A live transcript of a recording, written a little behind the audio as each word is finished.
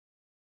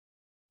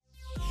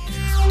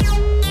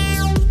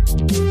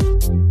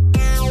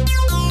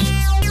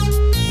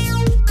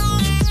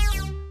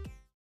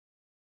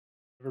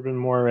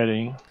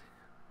ready.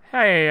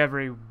 Hey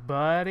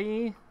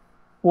everybody.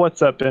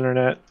 What's up,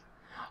 Internet?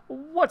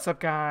 What's up,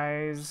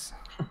 guys?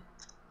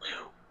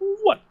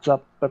 What's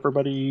up,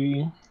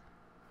 everybody?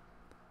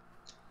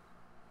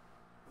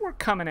 We're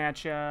coming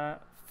at ya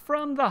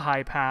from the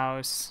Hype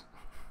House.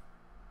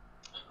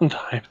 The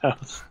Hype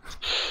House.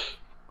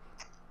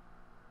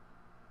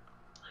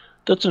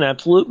 That's an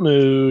absolute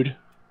mood.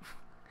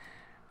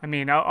 I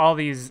mean, all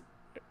these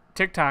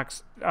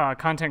TikToks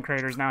content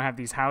creators now have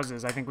these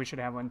houses. I think we should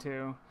have one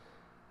too.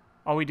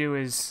 All we do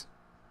is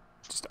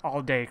just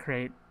all day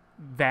create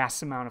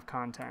vast amount of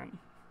content.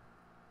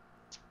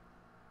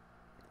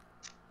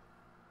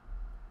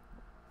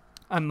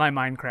 My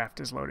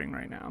Minecraft is loading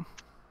right now.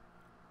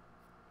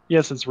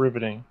 Yes, it's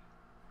riveting.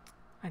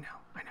 I know.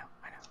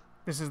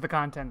 This is the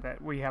content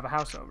that we have a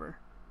house over.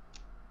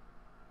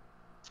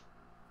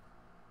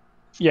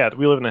 Yeah,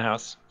 we live in a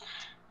house.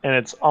 And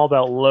it's all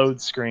about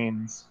load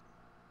screens.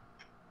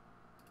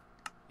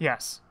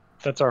 Yes.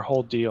 That's our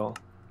whole deal.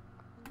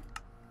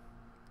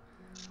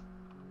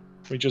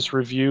 We just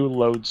review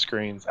load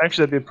screens.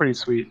 Actually, that'd be pretty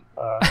sweet.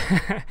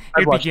 It'd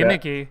be watch that.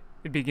 gimmicky.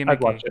 It'd be gimmicky.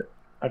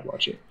 I'd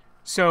watch it.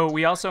 So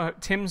we also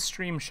Tim's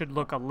stream should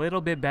look a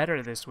little bit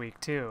better this week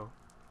too.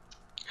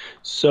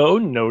 So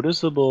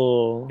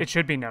noticeable. It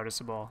should be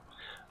noticeable.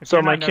 So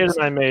my kid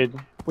and I made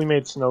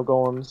snow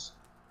golems.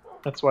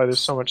 That's why there's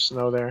so much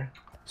snow there.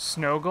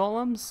 Snow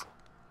golems?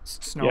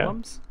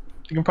 Snowlems?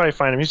 You can probably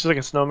find him. He's just like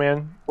a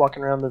snowman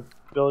walking around the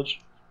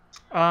village.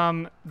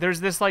 There's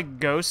this like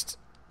ghost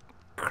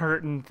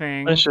curtain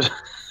thing. It's just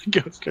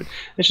ghost curtain.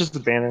 It's just the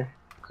banner,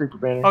 creeper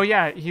banner. Oh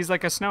yeah, he's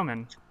like a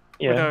snowman.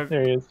 Yeah,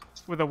 there he is.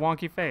 With a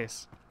wonky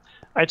face.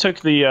 I took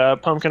the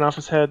pumpkin off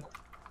his head.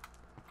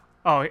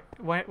 Oh,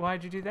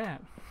 why'd you do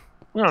that?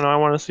 I don't know. I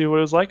want to see what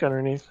it was like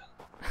underneath.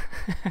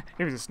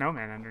 He was a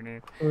snowman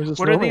underneath. It was a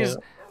What snowman.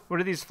 What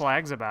are these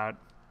flags about?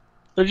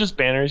 They're just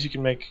banners you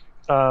can make.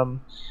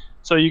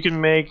 So you can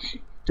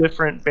make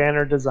different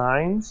banner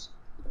designs,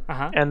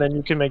 and then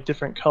you can make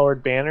different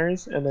colored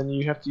banners, and then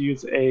you have to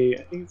use I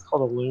think it's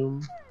called a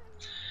loom.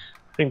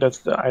 I think that's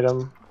the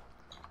item.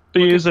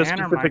 But you use a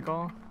specific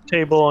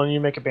table and you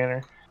make a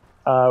banner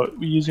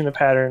using a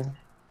pattern.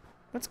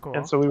 That's cool.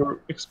 And so we were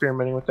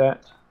experimenting with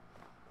that.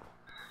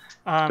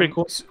 It's pretty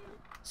cool.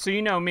 So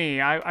you know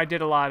me, I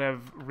did a lot of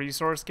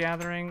resource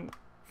gathering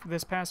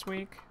this past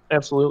week.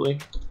 Absolutely.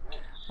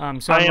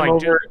 So I am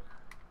over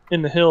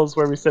in the hills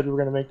where we said we were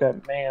going to make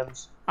that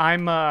man's.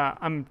 I'm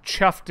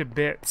chuffed to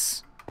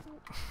bits,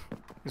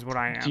 is what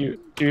I am. Do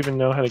you even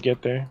know how to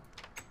get there?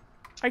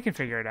 I can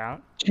figure it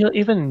out. Do you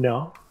even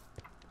know?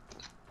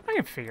 I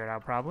can figure it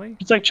out probably.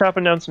 It's like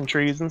chopping down some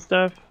trees and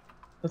stuff.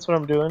 That's what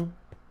I'm doing.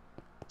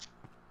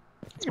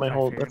 That's my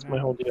whole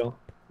deal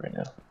right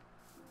now.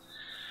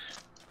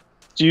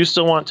 Do you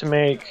still want to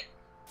make?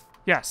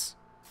 Yes.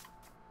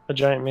 A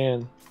giant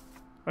man.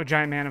 A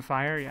giant man of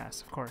fire?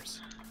 Yes, of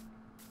course.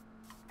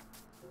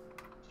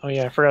 Oh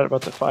yeah, I forgot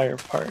about the fire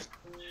part.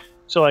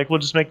 So like, we'll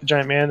just make the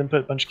giant man and put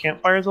a bunch of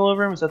campfires all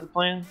over him. Is that the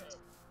plan?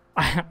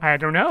 I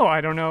don't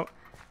know.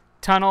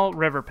 Tunnel,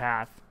 river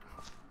path.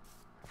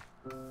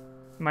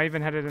 Am I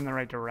even headed in the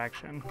right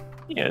direction?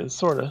 Yeah,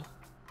 sort of.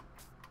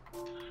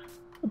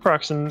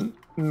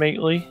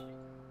 Approximately.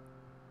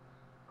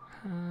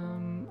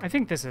 I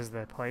think this is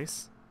the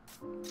place.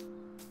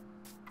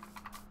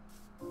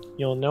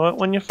 You'll know it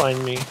when you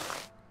find me.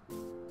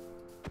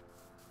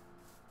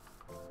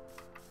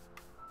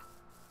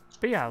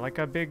 But yeah, like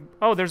a big...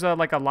 Oh, there's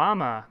like a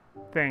llama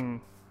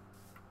thing.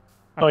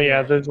 Oh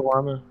yeah, there's a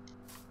llama.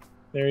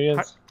 There he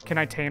is. Can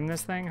I tame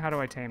this thing? How do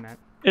I tame it?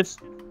 It's...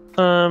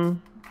 I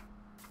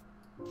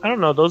don't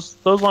know. Those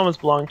llamas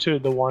belong to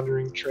the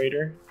wandering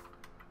trader.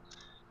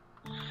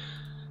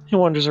 He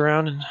wanders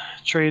around and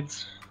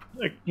trades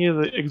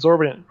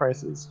exorbitant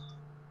prices.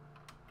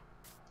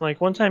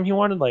 Like one time he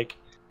wanted like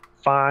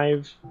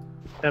 5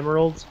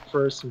 emeralds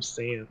for some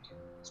sand.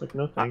 It's like,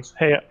 no thanks.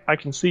 Hey, I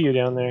can see you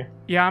down there.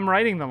 Yeah, I'm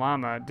riding the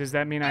llama. Does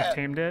that mean I've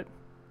tamed it?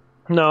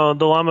 No,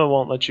 the llama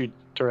won't let you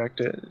direct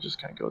it. It just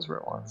kind of goes where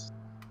it wants.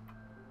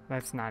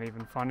 That's not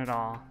even fun at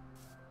all.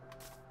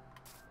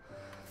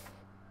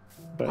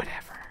 But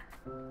whatever.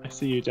 I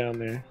see you down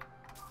there.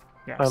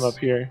 Yes. I'm up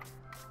here.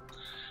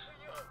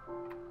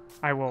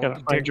 I will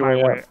dig my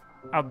way.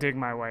 I'll dig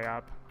my way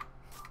up.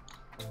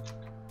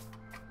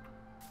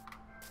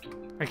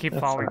 I keep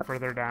falling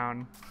further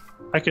down.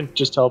 I can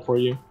just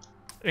teleport you.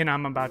 And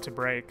I'm about to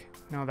break.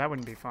 No, that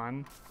wouldn't be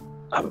fun.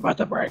 I'm about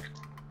to break.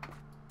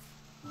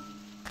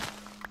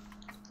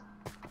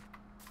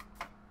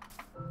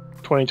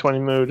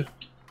 $2020 mood.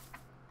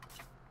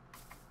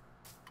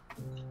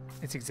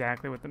 It's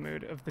exactly what the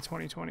mood of the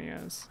 2020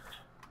 is.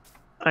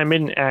 I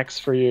made an axe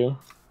for you.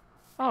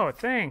 Oh,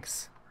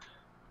 thanks.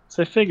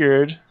 So I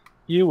figured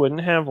you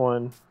wouldn't have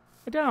one.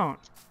 I don't.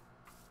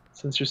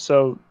 Since you're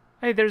so...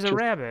 Hey, there's a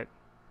rabbit.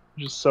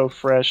 Just so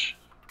fresh.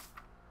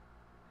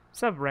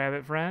 What's up,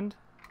 rabbit friend?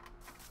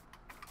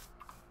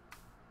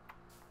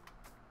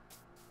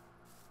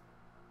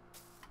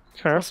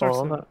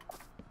 Careful. A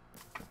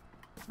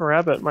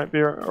rabbit might be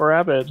a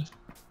rabbit.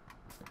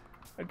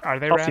 Are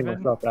they I'll rabid? see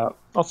myself out.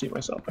 I'll see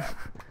myself out.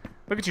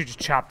 Look at you just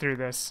chop through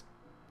this.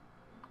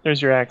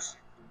 There's your axe.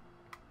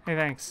 Hey,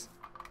 thanks.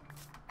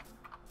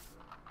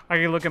 I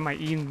can look at my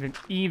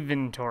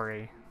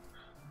inventory.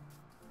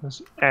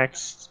 I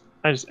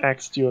just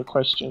asked you a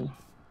question.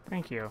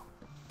 Thank you.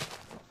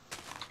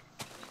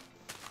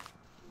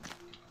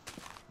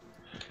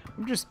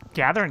 I'm just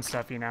gathering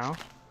stuff, you know?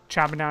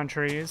 Chopping down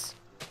trees.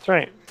 That's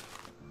right.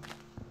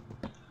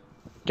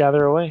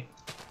 Gather away.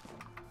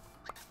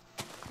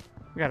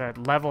 We gotta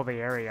level the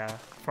area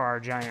for our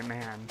giant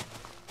man.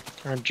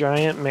 Our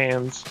giant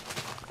mans.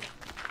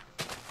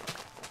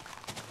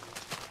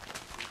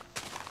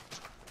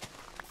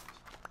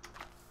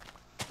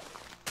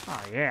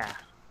 Oh, yeah.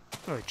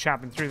 Really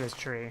chopping through this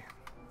tree.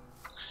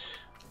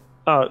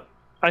 I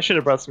should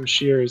have brought some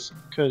shears,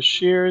 because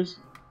shears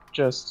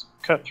just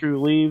cut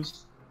through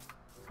leaves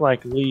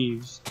like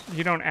leaves.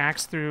 You don't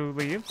axe through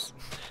leaves?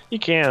 You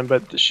can,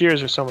 but the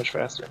shears are so much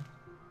faster.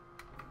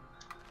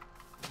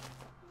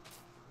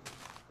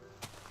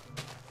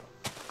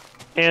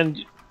 And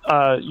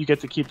you get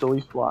to keep the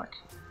leaf block.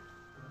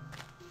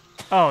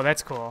 Oh,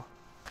 that's cool.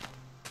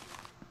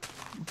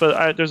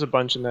 But there's a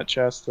bunch in that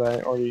chest that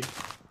I already...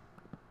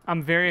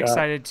 I'm very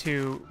excited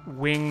to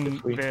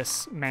wing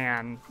this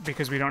man,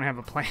 because we don't have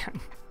a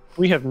plan.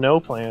 We have no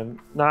plan.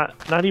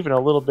 Not even a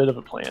little bit of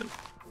a plan.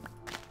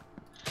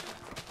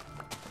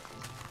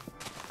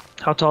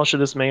 How tall should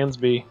this man's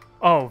be?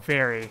 Oh,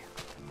 very.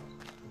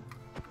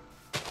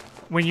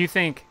 When you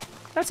think,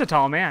 that's a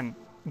tall man,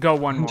 go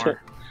one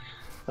more.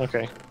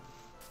 Okay.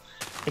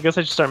 I guess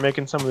I should start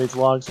making some of these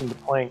logs into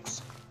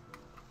planks.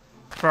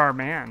 For our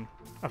man,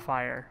 a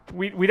fire.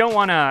 We don't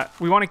want to...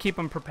 We want to keep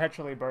them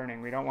perpetually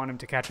burning. We don't want them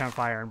to catch on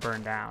fire and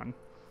burn down.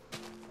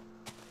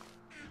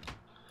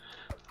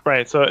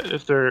 Right, so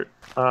if they're...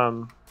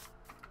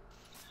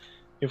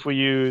 if we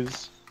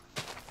use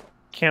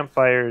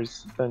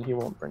campfires, then he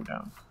won't burn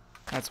down.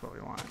 That's what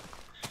we want.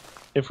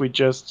 If we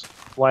just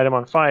light him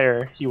on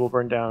fire, he will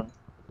burn down.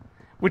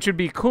 Which would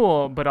be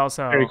cool, but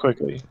also... very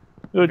quickly.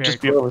 It would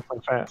just be over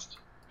so fast.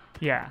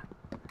 Yeah.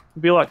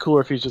 It'd be a lot cooler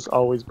if he's just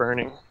always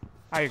burning.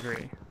 I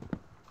agree.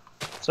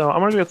 So I'm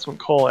gonna get some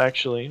coal,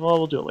 actually. Well,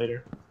 we'll do it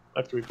later,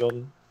 after we build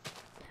him.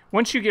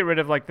 Once you get rid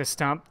of, like, the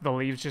stump, the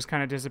leaves just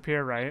kind of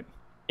disappear, right?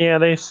 Yeah,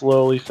 they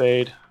slowly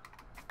fade.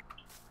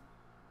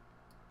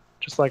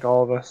 Just like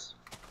all of us.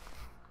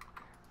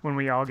 When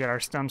we all get our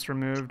stumps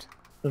removed.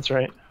 That's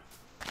right.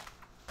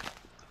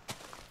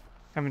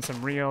 Having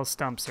some real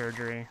stump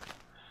surgery.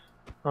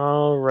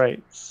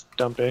 Alright,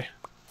 Stumpy.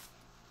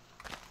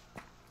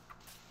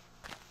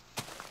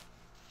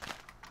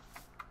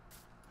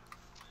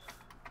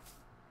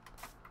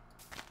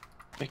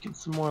 Making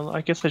some more...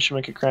 I guess I should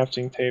make a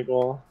crafting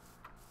table.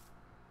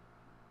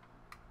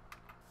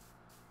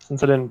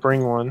 Since I didn't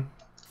bring one.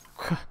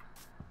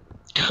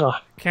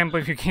 God. Can't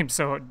believe you came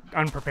so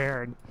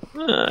unprepared.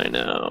 I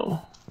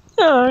know.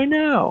 I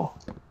know.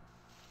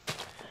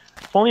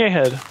 If only I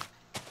had...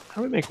 How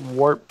do we make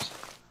warped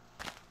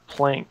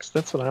planks?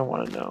 That's what I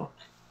want to know.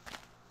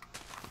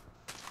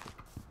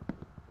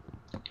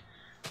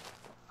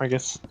 I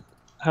guess...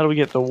 How do we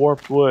get the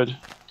warped wood?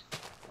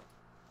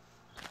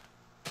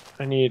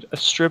 I need a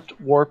stripped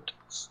warped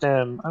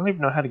stem. I don't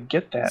even know how to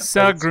get that.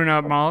 Suh,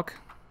 grown-up Malk.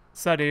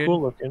 Suh, dude.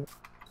 Cool looking.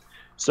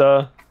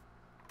 Suh,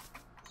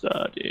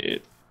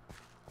 dude.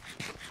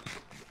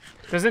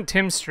 Doesn't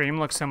Tim's stream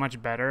look so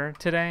much better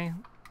today?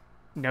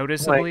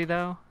 Noticeably,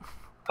 though?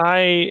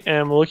 I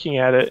am looking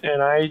at it,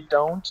 and I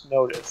don't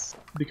notice.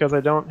 Because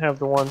I don't have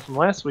the one from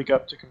last week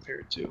up to compare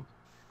it to.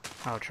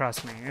 Oh,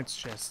 trust me. It's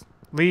just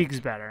leagues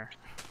better.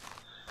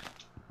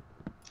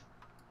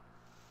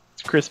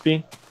 It's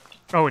crispy.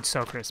 Oh, it's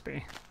so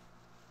crispy.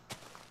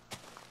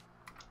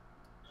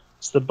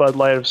 It's the Bud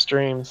Light of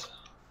streams.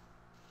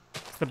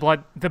 It's the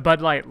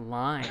Bud Light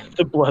line.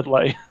 The Blood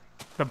Light.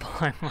 The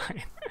Bud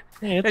Light.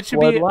 Hey, that should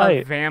Blood be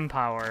Light. a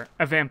vampire.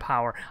 A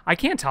vampire. I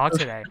can't talk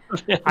today.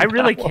 I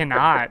really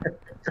cannot.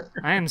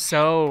 I am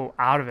so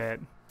out of it.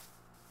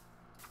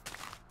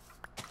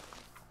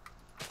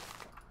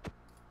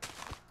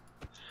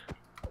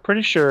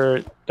 Pretty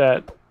sure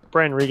that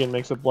Brian Regan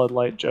makes a Blood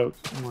Light joke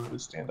in one of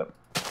his stand-up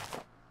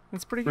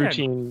That's pretty good.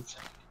 routines.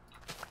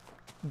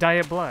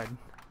 Diet blood.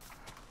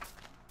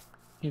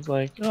 He's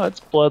like, oh, it's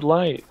Blood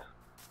Light.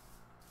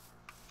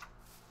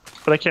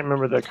 But I can't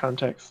remember the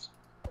context.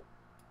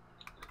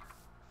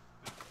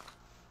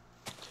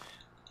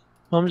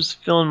 Well, I'm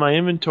just filling my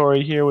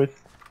inventory here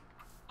with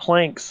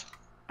planks.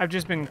 I've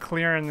just been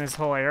clearing this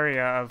whole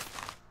area of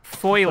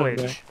foliage.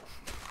 Okay.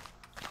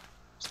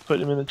 Just put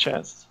them in the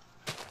chest.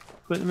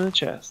 Put them in the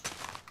chest.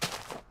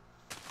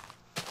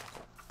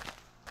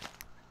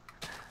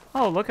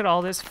 Oh, look at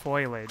all this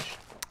foliage.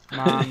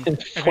 Mom, I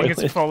think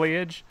it's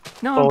foliage.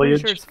 No, I'm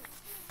foliage. pretty sure it's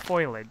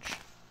foliage.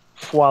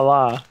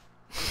 Voila.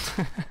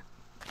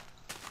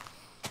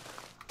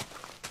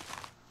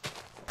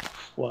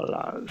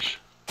 Foilage.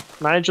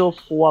 Nigel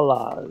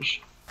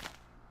Foilage.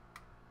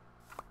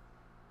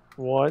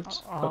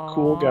 What a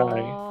cool guy.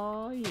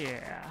 Oh,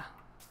 yeah.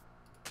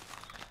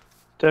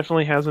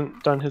 Definitely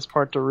hasn't done his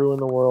part to ruin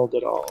the world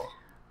at all.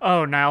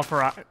 Oh, Nigel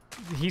Farage.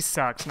 He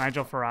sucks.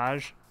 Nigel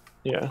Farage.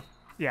 Yeah.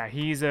 Yeah,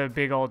 he's a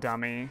big old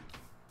dummy,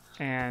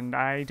 and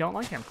I don't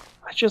like him.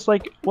 I just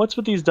like, what's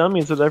with these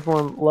dummies that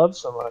everyone loves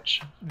so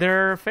much?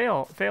 They're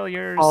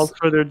failures. All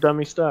for their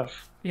dummy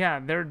stuff. Yeah,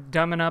 they're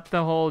dumbing up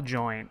the whole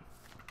joint.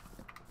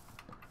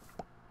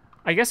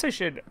 I guess I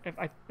should.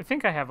 I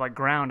think I have like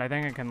ground. I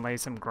think I can lay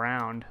some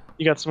ground.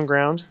 You got some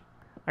ground?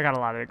 I got a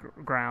lot of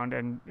ground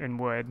and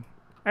wood.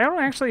 I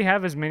don't actually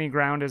have as many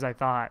ground as I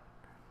thought.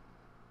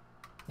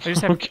 I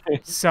just have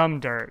some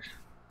dirt.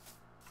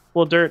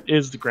 Well, dirt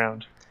is the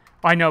ground.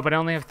 I know, but I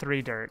only have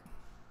 3 dirt.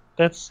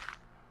 That's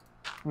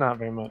not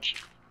very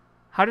much.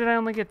 How did I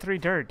only get 3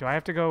 dirt? Do I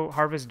have to go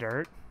harvest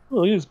dirt? Oh,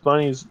 look at this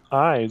bunny's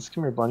eyes.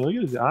 Come here, bunny. Look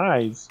at his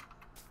eyes.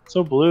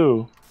 So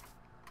blue.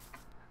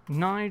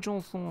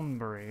 Nigel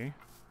Thornberry.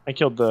 I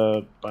killed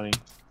the bunny.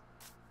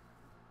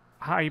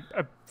 I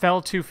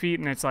fell 2 feet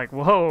and it's like,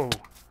 whoa,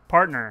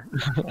 partner.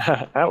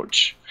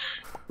 Ouch.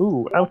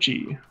 Ooh,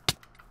 ouchie.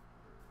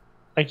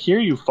 I hear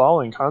you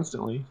falling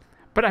constantly.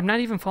 But I'm not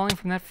even falling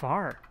from that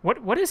far.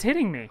 What is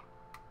hitting me?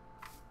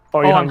 Oh,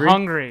 I'm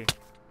hungry.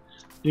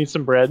 You need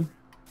some bread?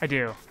 I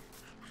do.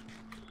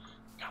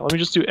 God, let me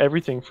just do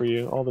everything for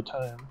you all the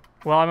time.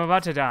 Well, I'm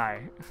about to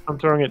die. I'm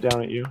throwing it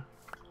down at you.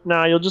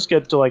 Nah, you'll just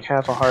get to like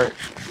half a heart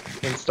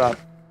and stop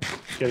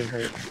getting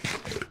hurt.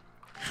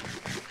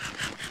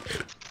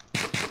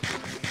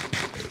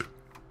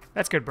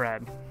 That's good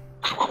bread.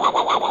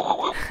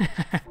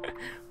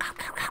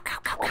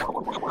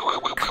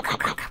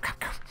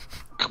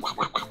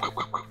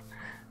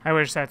 I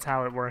wish that's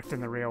how it worked in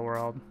the real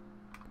world.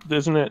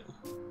 Isn't it?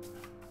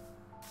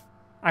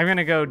 I'm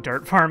gonna go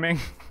dirt farming.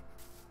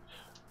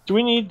 Do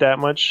we need that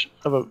much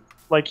of a...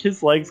 Like,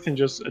 his legs can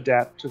just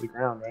adapt to the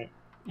ground, right?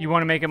 You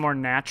want to make it more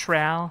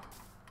natural?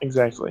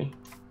 Exactly.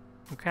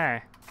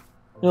 Okay.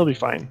 It'll be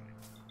fine.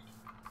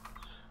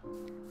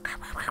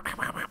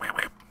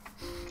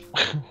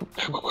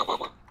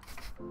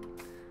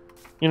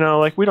 You know,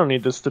 like, we don't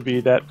need this to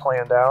be that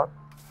planned out.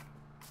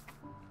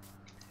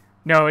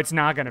 No, it's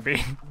not gonna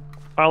be.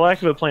 Our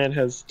lack of a plan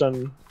has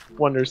done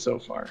wonders so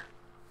far.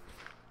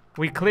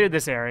 We cleared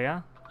this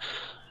area.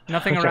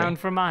 Nothing around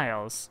for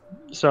miles.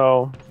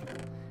 So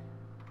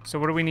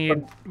what do we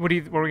need? What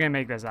are we gonna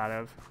make this out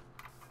of?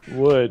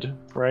 Wood,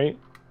 right?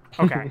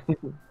 Okay.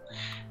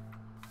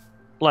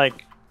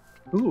 Like,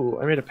 ooh,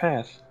 I made a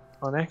path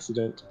on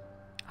accident.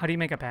 How do you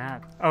make a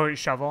path? Oh,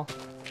 shovel?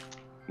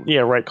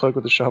 Yeah, right click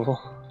with the shovel.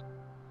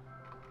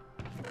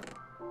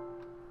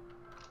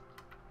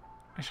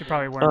 I should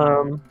probably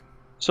wear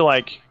so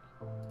like,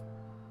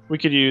 we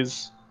could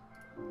use...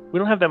 We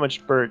don't have that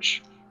much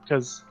birch,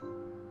 because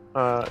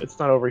it's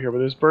not over here, but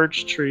there's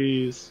birch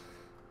trees,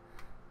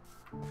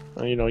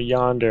 you know,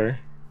 yonder.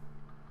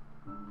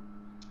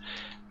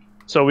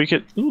 So we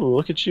could... Ooh,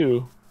 look at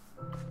you.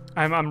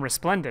 I'm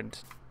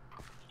resplendent.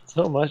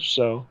 So much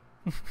so.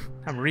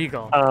 I'm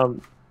regal.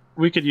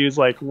 We could use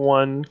like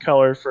one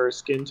color for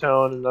skin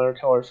tone, another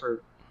color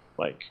for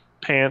like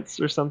pants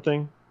or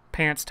something.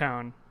 Pants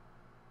tone.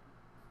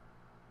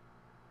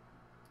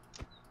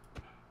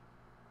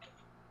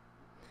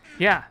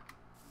 Yeah.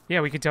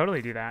 Yeah, we could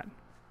totally do that.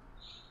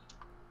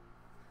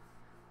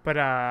 But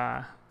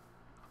I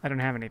don't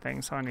have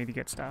anything, so I need to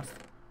get stuff.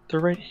 They're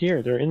right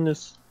here. They're in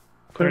this.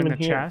 Put them in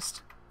the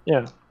chest?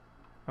 Yeah.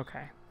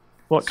 Okay.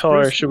 What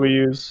color should we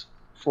use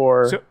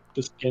for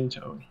the skin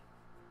tone?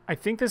 I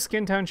think the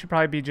skin tone should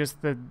probably be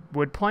just the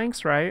wood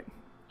planks, right?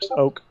 Just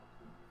oak.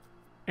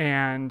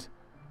 And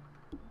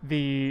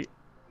the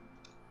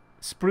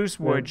spruce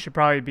wood should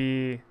probably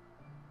be...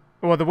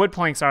 Well, the wood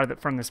planks are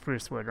from the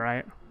spruce wood,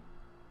 right?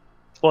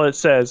 Well, it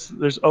says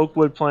there's oak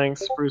wood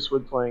planks, spruce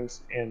wood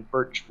planks, and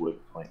birch wood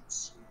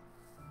planks.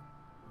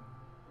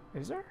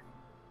 Is there?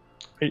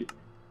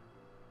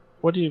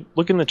 What do you...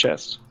 Look in the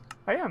chest.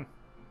 I am.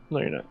 No,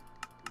 you're not.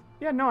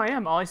 Yeah, no, I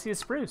am. All I see is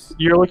spruce.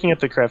 You're looking at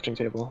the crafting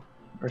table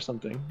or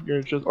something.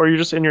 You're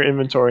just in your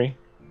inventory.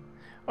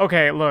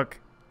 Okay, look.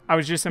 I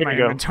was just in my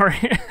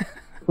inventory.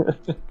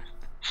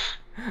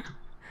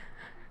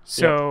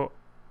 So,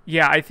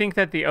 yeah, I think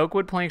that the oak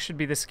wood plank should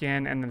be the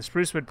skin, and then the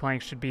spruce wood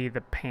plank should be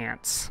the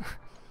pants.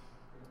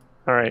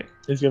 All right.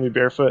 He's going to be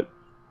barefoot?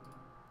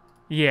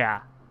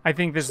 Yeah. I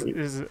think this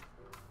is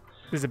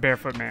a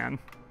barefoot man.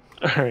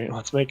 All right,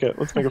 let's make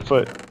a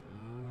foot.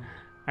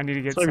 I need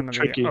to get some of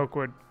the oak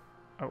wood.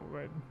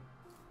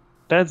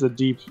 That's a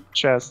deep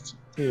chest.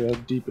 See how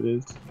deep it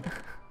is.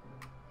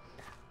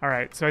 All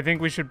right, so I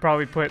think we should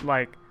probably put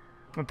I'm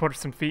gonna put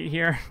some feet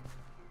here.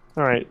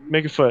 All right,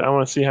 make a foot. I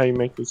want to see how you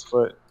make this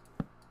foot.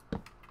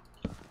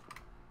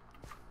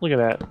 Look at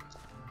that.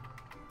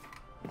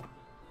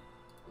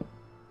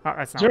 Oh,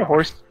 that's not. Is there a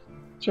horse?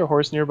 Is there a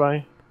horse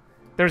nearby?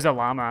 There's a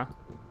llama.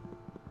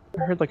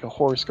 I heard like a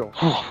horse go.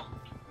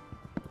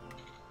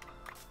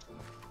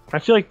 I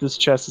feel like this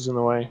chest is in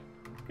the way.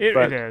 It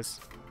is.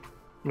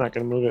 I'm not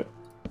gonna move it.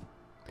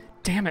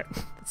 Damn it!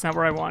 That's not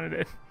where I wanted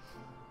it.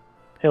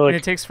 Hey, look. And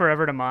it takes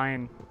forever to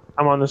mine.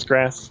 I'm on this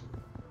grass.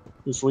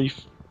 This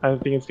leaf. I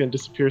think it's gonna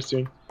disappear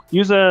soon.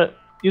 Use a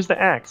use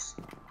the axe.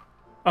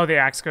 Oh, the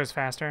axe goes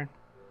faster?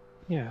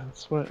 Yeah,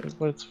 that's what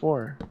it's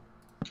for.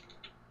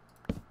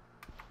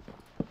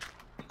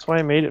 That's why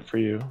I made it for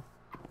you.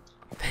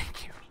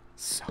 Thank you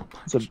so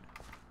much.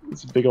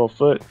 It's a big old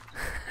foot.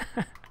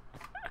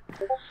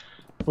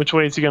 Which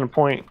way is he gonna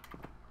point?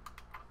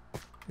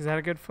 Is that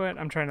a good foot?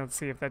 I'm trying to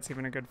see if that's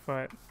even a good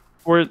foot.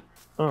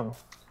 Oh,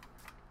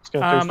 it's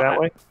gonna face that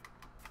way.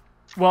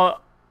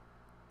 Well,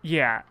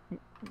 yeah.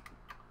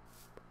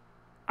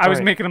 I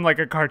was making him like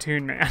a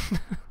cartoon man,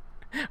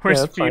 where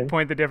his feet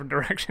point the different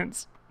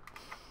directions.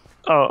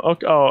 Oh,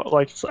 okay. Oh,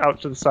 like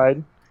out to the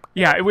side.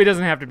 Yeah, it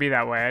doesn't have to be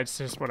that way. It's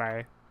just what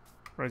I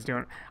was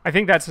doing. I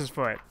think that's his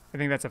foot. I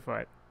think that's a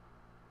foot.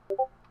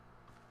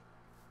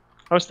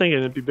 I was thinking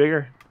it'd be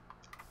bigger.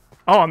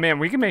 Oh man,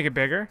 we can make it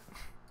bigger.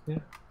 Yeah,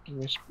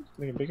 we should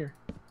make it bigger.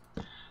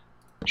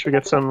 Should we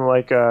get some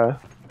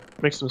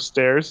make some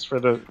stairs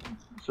for the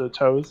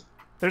toes?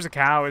 There's a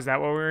cow. Is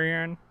that what we were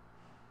hearing?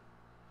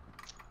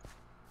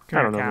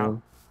 I don't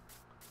know.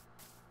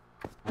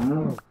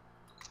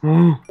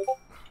 Moo.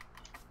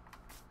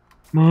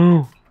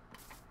 Moo.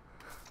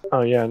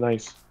 Oh yeah,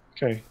 nice.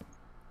 Okay.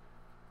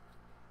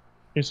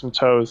 Here's some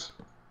toes.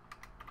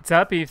 What's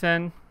up,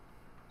 Ethan?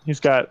 He's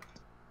got.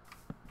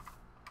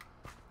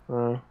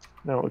 Now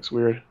it looks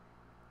weird.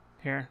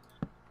 Here.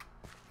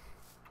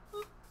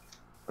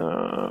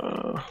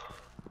 There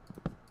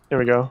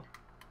we go.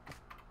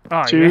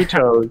 Oh, Two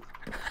toes.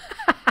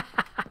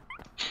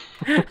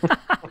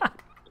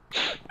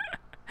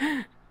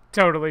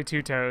 Totally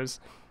two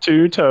toes.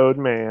 Two-toed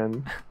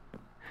man.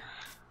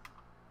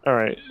 All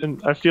right,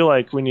 and I feel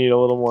like we need a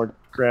little more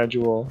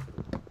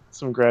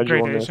some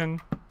gradualness.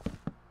 Gradation.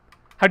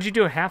 How'd you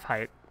do a half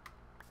height?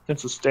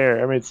 It's a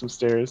stair. I made some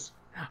stairs.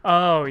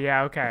 Oh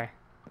yeah, okay.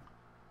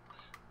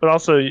 But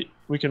also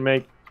we can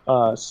make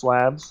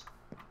slabs,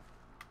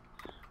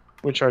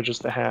 which are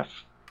just a half.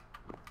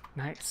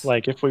 Nice.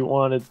 Like if we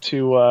wanted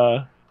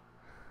to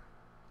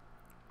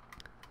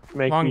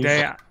make long these,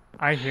 day.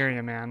 I hear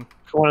you, man.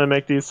 If we want to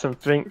make these some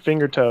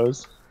finger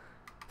toes.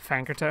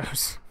 Finger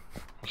toes.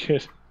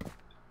 Good.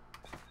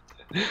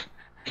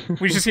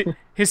 We just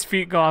his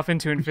feet go off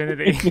into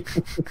infinity.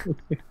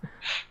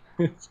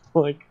 It's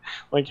like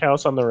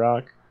House on the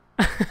Rock.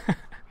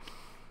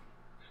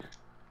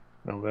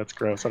 No, that's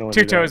gross. I don't want to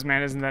Two do that. Toes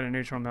Man, isn't that a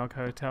Neutral Milk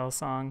Hotel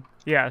song?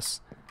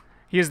 Yes.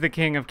 He is the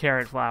king of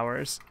carrot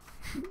flowers.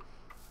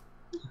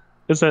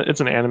 It's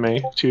an anime,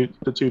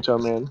 the Two-Toe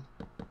Man.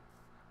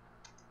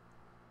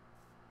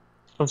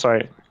 I'm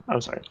sorry.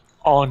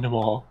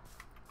 Animal.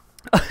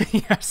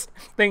 Yes.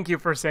 Thank you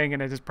for saying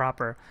it as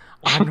proper.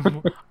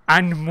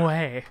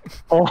 Anmue.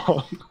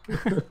 Oh.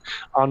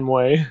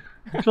 Anmue.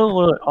 I feel a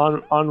little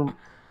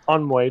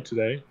on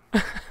today.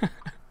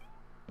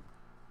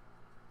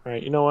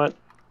 Alright, you know what?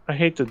 I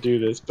hate to do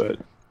this, but...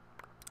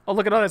 Oh,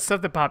 look at all that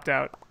stuff that popped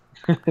out.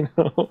 I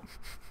know. I'm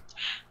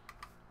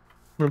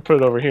gonna put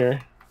it over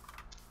here.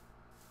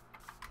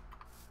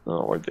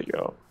 Oh, where'd they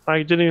go?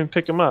 I didn't even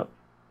pick them up.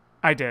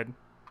 I did.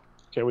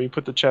 Okay, will you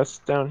put the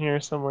chest down here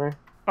somewhere?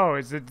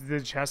 Oh, did the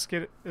chest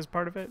get as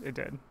part of it? It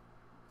did.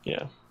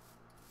 Yeah.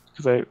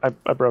 Because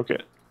I broke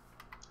it.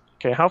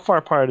 Okay, how far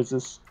apart is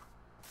this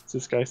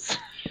guy's...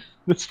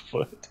 this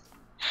foot?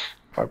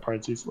 Far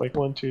apart is like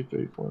 1, 2,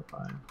 3, 4,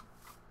 5.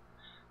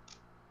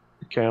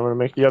 Okay, I'm gonna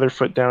make the other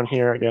foot down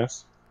here, I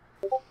guess.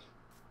 I'm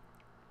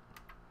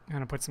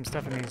gonna put some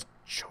stuff in these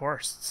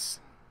chests.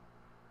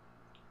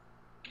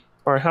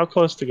 Or how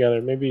close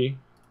together? Maybe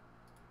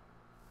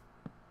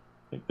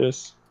like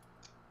this.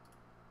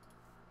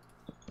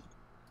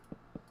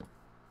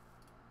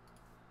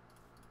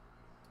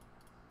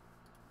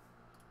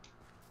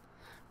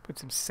 Put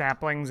some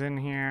saplings in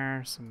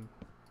here, some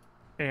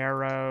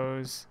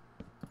arrows,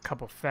 a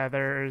couple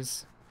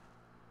feathers.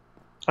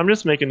 I'm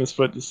just making this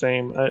foot the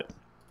same.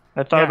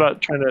 I thought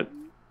about trying to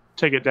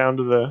take it down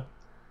to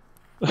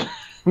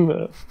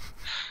the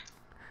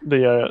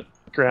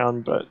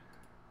ground, but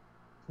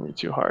it'd be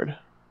too hard.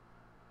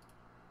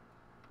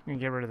 You can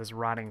get rid of this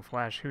rotting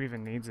flesh. Who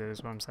even needs it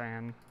is what I'm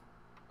saying.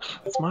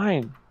 It's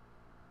mine.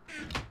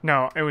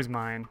 No, it was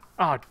mine.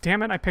 Oh,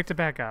 damn it, I picked it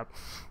back up.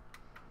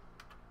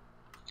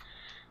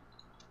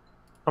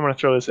 I'm gonna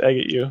throw this egg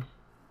at you.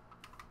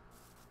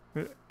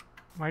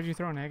 Why'd you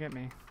throw an egg at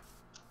me?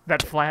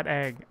 That flat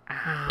egg.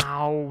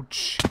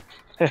 Ouch.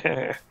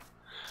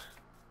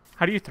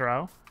 How do you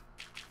throw?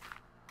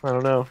 I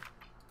don't know.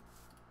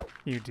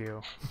 You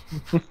do.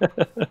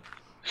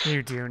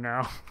 You do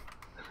know.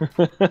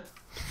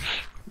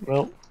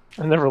 Well,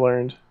 I never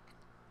learned.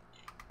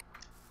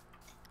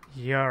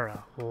 You're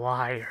a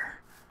liar.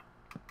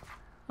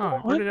 Oh,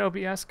 where did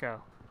OBS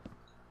go?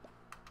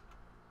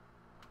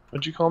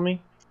 What'd you call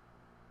me?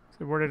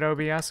 So where did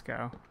OBS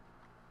go?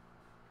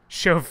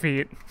 Show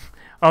feet.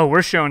 Oh,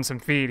 we're showing some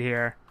feet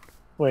here.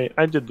 Wait,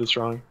 I did this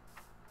wrong.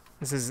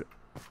 This is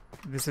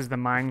the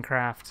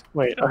Minecraft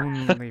I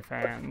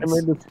OnlyFans.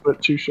 made this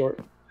foot too short.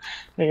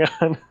 Hang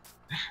on.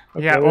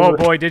 Okay, yeah, oh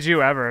boy, did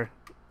you ever.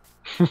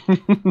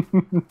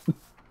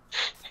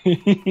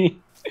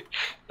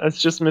 That's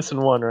just missing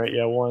one, right?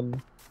 Yeah,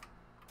 one.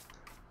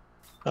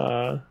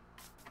 one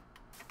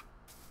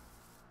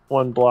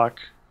block,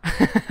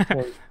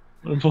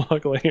 one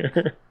block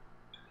layer.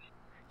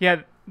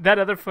 Yeah, that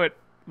other foot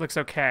looks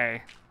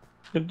okay.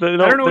 They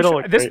don't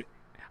look great.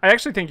 I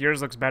actually think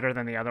yours looks better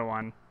than the other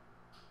one.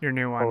 Your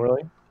new one. Oh,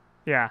 really?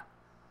 Yeah.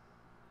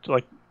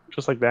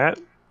 Just like that?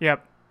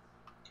 Yep.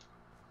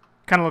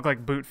 Kind of look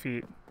like boot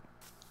feet.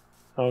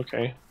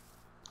 Okay.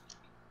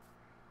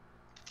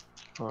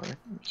 Oh,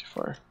 too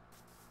far.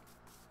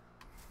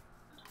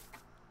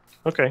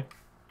 Okay.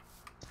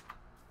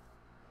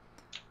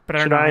 But I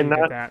don't know how you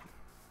did that.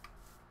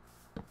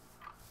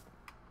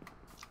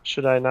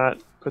 Should I not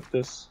put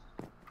this?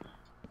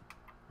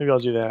 Maybe I'll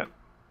do that.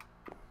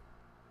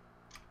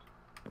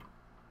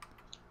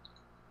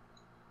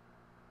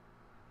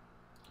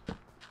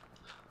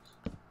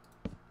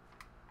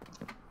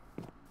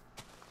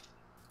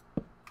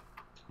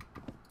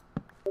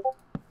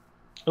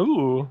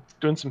 Ooh,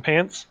 doing some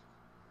pants?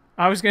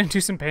 I was going to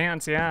do some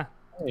pants, yeah.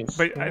 Nice,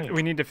 but nice.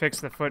 We need to fix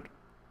the foot,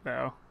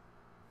 though,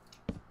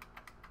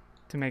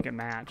 to make it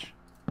match.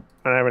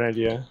 I have an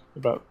idea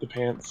about the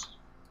pants.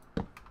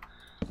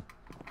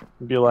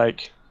 It'd be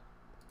like,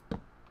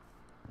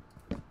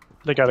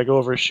 they gotta go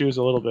over his shoes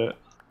a little bit.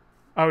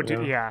 Oh,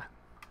 yeah.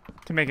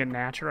 To make it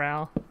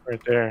natural.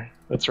 Right there.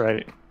 That's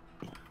right.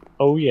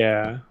 Oh,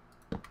 yeah.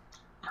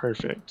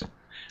 Perfect.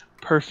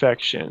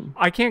 Perfection.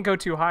 I can't go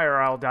too high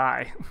or I'll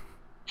die.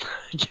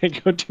 I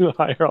can't go too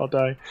high or I'll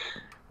die.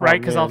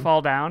 Right, because I'll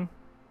fall down?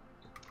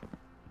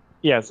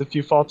 Yes, if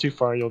you fall too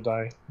far, you'll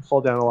die. You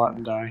fall down a lot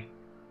and die.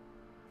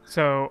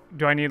 So,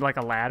 do I need like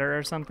a ladder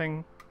or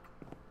something?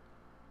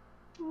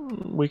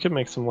 We could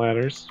make some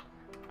ladders.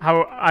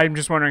 I'm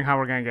just wondering how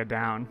we're going to get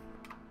down.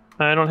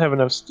 I don't have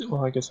enough...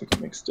 Well, I guess I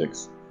could make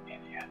sticks.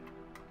 Idiot.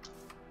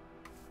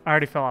 I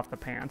already fell off the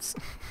pants.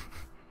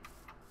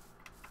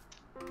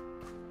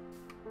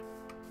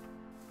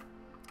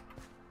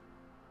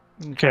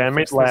 Okay, I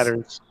made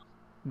ladders.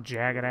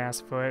 Jagged ass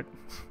foot.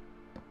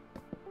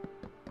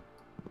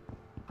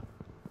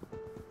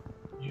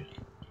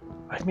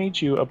 I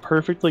made you a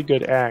perfectly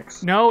good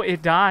axe. No,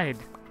 it died.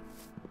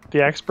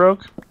 The axe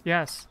broke?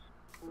 Yes.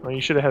 Well,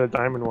 you should have had a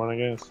diamond one, I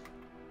guess.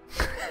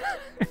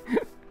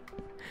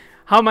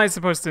 How am I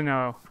supposed to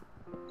know?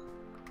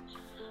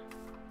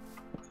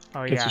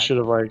 Oh, guess yeah. You should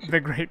have, like... The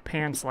Great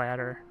Pants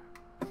Ladder.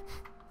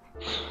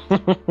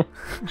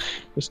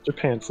 Mr.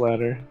 Pants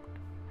Ladder.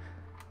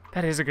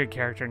 That is a good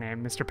character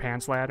name, Mr.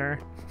 Pants Ladder.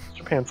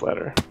 Mr. Pants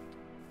Ladder.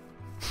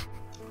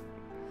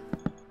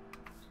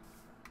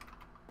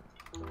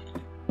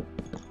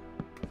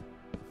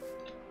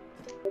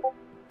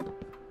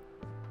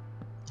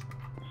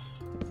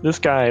 This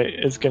guy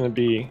is going to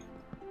be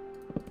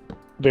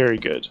very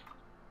good.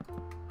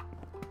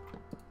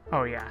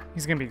 Oh yeah,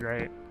 he's going to be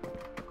great.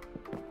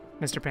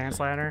 Mr. Pants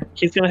Ladder.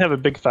 He's going to have a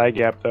big thigh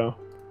gap, though.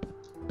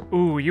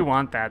 Ooh, you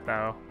want that,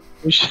 though.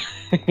 We should...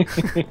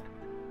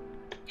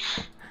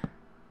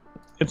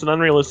 It's an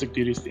unrealistic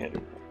beauty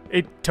standard.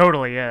 It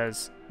totally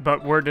is,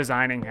 but we're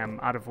designing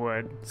him out of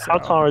wood. So. How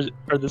tall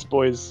are this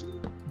boy's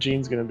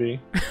jeans going to be?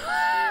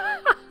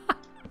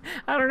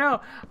 I don't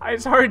know.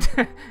 It's hard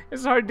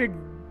to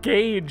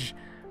gauge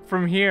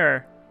from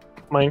here.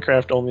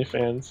 Minecraft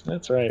OnlyFans.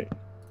 That's right.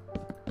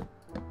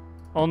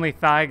 Only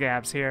thigh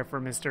gaps here for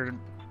Mr.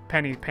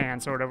 Penny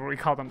Pants, or whatever we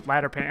call them.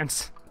 Ladder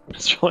Pants.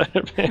 Mr.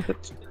 Ladder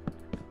Pants.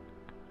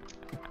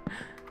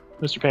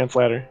 Mr. Pants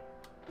Ladder.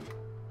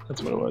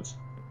 That's what it was.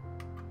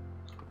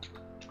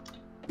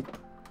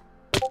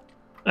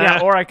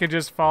 Yeah, or I could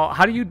just fall.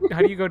 How do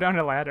you go down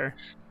a ladder?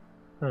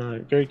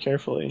 Very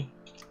carefully.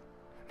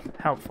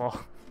 Helpful.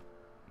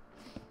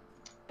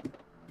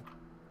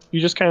 You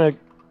just kind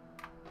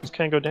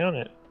of go down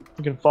it.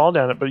 You can fall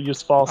down it, but you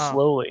just fall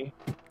slowly.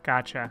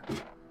 Gotcha.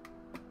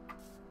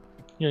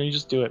 You know, you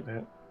just do it,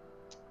 man.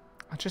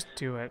 I'll just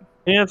do it.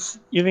 Yeah,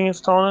 you think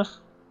it's tall enough?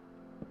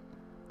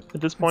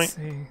 At this point?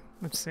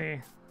 Let's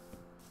see.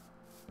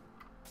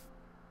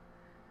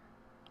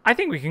 I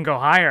think we can go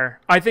higher.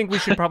 I think we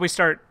should probably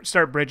start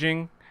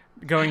bridging,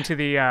 going to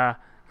the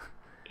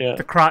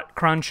the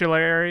crunchular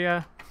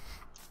area.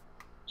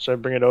 Should I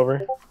bring it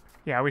over?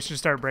 Yeah, we should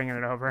start bringing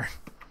it over.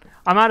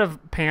 I'm out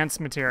of pants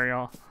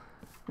material.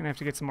 I'm gonna have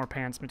to get some more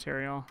pants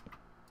material.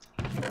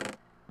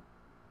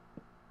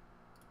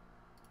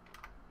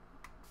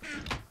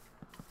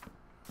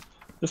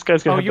 This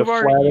guy's gonna have the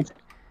flattest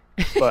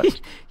butt.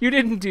 You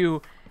didn't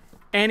do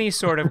any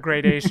sort of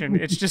gradation.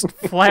 It's just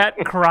flat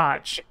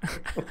crotch.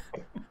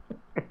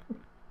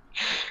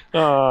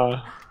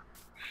 Now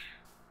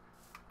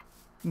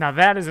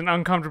that is an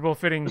uncomfortable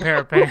fitting pair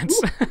of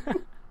pants.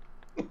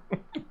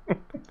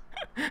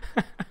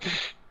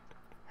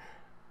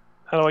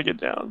 How do I get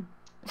down?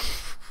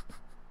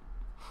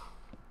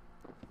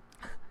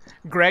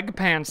 Greg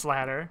Pants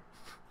Ladder.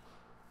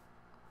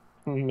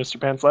 Mr.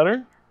 Pants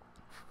Ladder?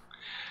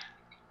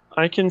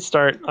 I can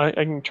start. I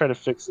can try to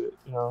fix it.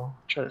 You know,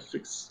 try to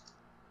fix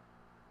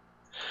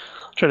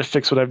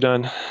what I've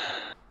done.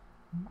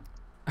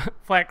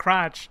 Flat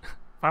crotch.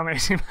 How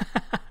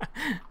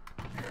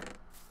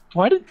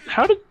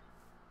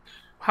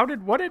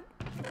did? What did?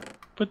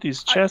 put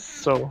these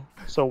chests so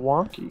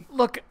wonky?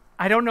 Look,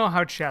 I don't know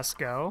how chests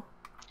go,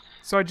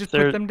 so I just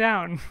put them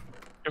down.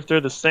 If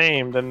they're the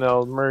same, then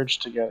they'll merge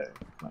together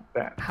like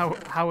that.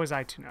 How was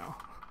I to know?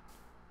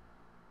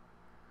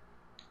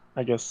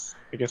 I guess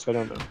I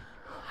don't know.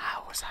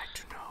 How was I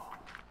to know?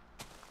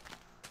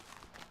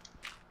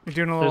 You're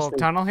doing a little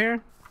tunnel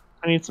here?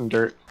 I need some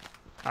dirt.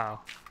 Oh.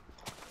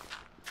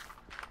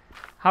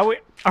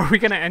 Are we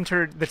gonna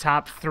enter the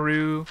top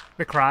through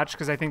the crotch?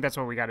 Because I think that's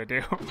what we got to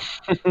do.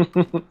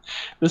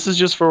 This is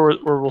just for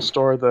where we'll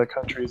store the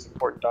country's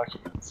important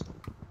documents.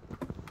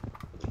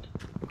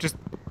 Just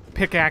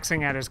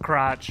pickaxing at his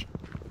crotch.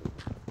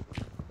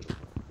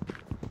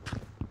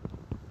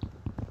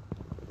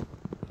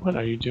 What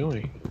are you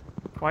doing?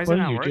 Why is it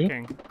not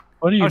working?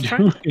 What are you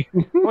doing?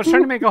 I was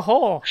trying to make a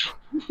hole.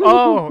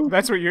 Oh,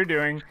 that's what you're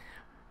doing.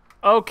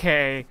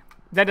 Okay,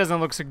 that doesn't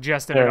look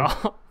suggestive at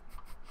all.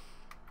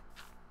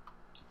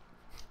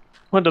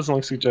 What doesn't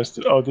look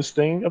suggestive? Oh, this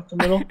thing up the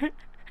middle?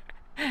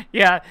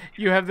 Yeah,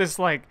 you have this,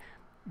 like,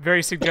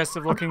 very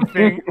suggestive looking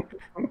thing.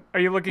 Are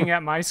you looking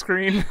at my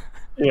screen?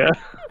 Yeah.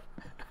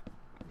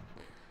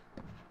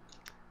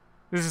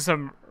 This is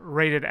some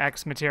rated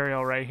X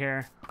material right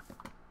here.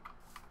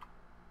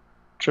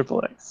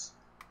 Triple X,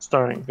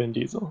 starring Vin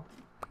Diesel.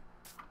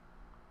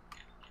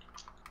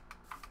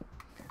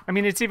 I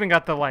mean, it's even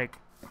got the, like,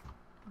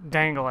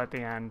 dangle at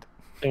the end.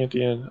 Thing at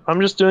the end. I'm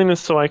just doing this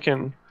so I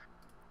can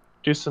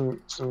do some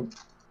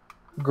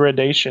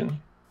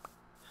gradation.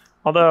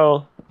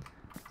 Although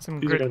some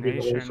these are going to be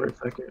delayed for a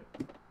second.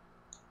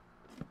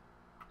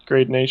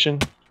 Gradation.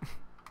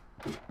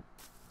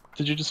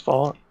 Did you just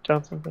fall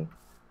down something?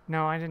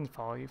 No, I didn't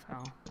fall. You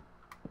fell.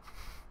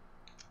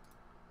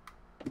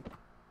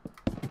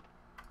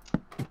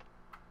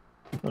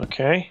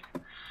 Okay.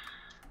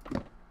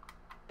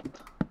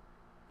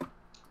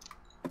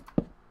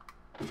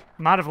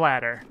 I'm out of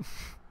ladder.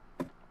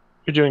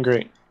 You're doing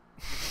great.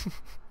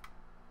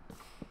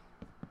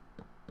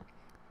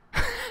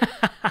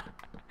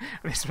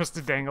 Are they supposed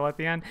to dangle at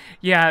the end?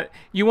 Yeah,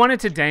 you want it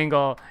to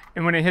dangle,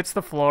 and when it hits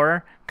the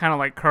floor, kind of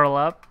like curl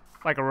up,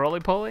 like a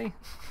roly-poly.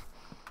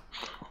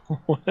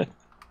 What?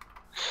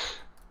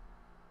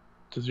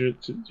 Does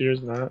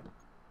yours not?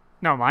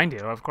 No, mine do.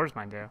 Of course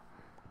mine do.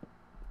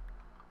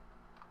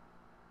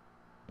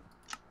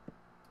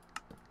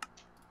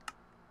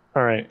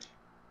 All right.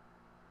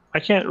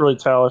 I can't really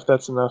tell if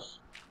that's enough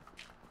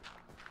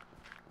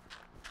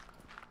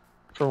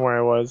from where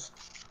I was.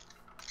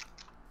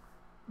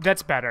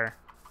 That's better.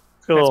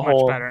 Fill That's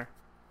much better.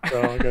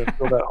 So I gotta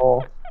fill that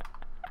hole.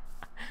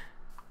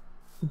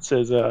 It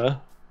says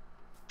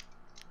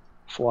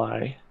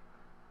fly.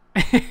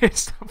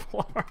 It's the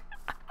floor.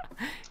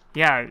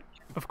 Yeah,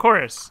 of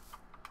course.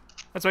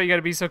 That's why you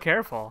gotta be so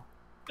careful.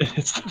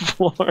 It's the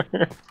floor.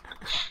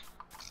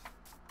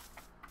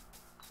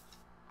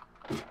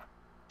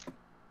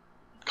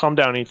 Calm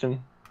down,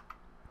 Ethan.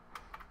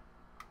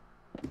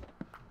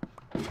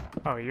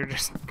 Oh, you're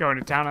just going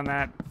to town on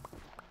that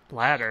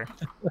ladder.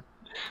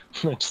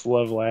 I just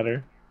love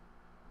ladder.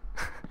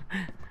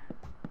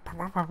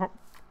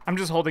 I'm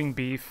just holding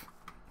beef.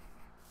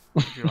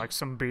 Would you like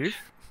some beef?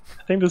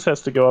 I think this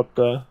has to go up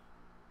the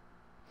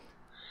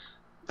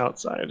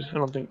outside. I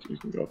don't think we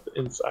can go up the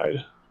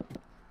inside.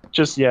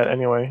 Just yet,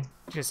 anyway.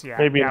 Just yet.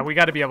 Maybe. Yeah, we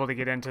got to be able to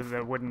get into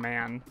the wooden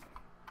man.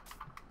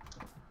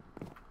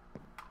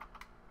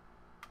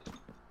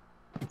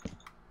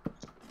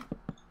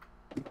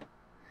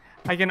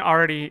 I can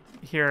already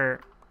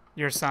hear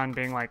your son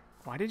being like,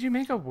 "Why did you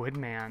make a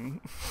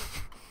woodman?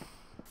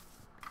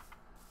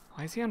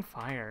 Why is he on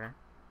fire?"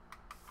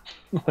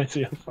 Why is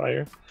he on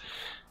fire?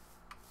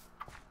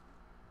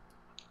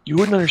 You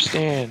wouldn't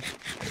understand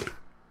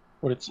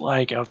what it's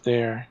like out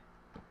there.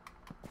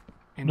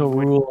 No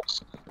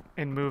rules.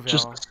 In Moville.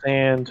 Just the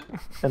sand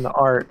and the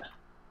art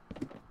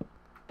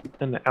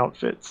and the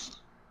outfits.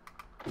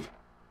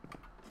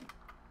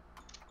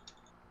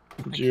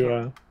 Did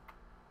you,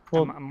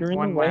 well, you're in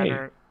the way.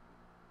 Ladder.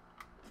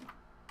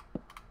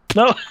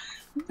 No!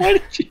 Why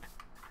did you?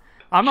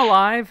 I'm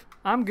alive.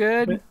 I'm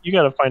good. You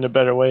gotta find a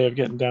better way of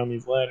getting down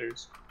these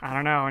ladders. I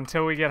don't know.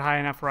 Until we get high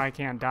enough where I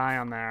can't die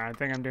on there, I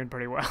think I'm doing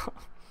pretty well.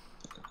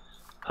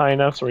 High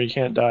enough so where you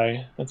can't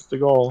die. That's the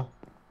goal.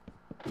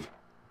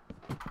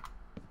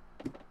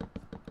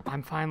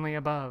 I'm finally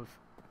above.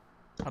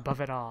 Above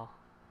it all.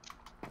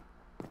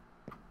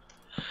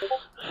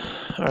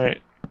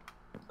 Alright.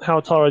 How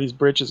tall are these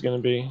bridges gonna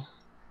be?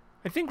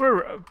 I think we're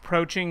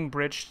approaching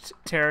bridged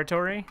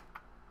territory.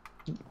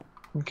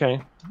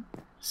 Okay.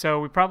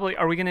 So we probably...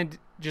 Are we going to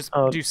just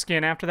do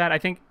skin after that? I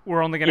think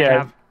we're only going to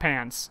have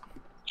pants.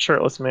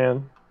 Shirtless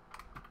man.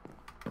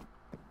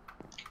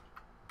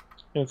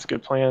 That's a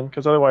good plan,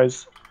 because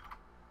otherwise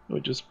it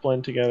would just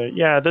blend together.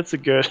 Yeah, that's a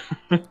good...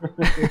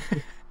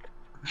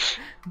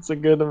 It's a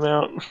good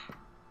amount.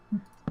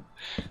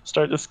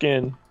 Start the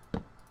skin.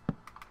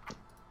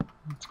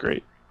 That's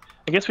great.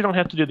 I guess we don't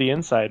have to do the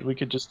inside. We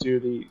could just do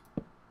the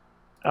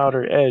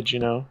outer edge, you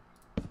know?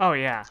 Oh,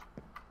 yeah.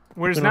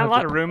 There's not a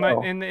lot of room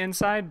in the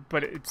inside,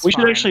 but it's We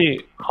should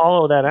actually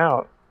hollow that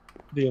out,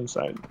 the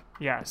inside.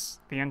 Yes,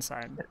 the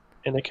inside.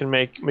 And it can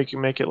make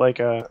it like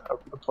a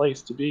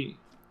place to be.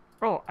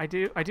 Oh, I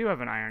do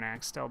have an iron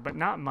axe still, but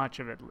not much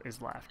of it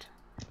is left.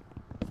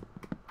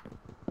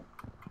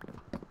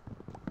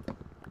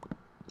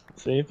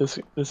 See, this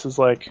is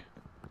like.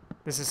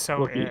 This is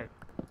so it.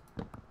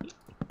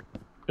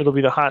 It'll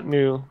be the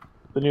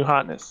new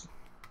hotness.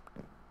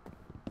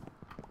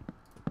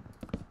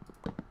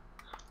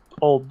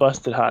 Old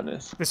busted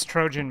hotness. This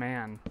Trojan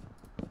man.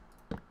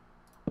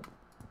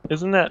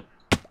 Isn't that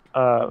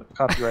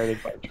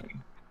copyrighted by Tree?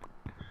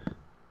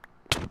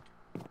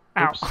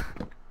 Ow.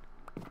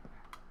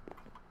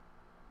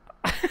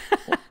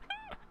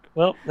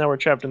 Well, now we're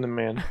trapped in the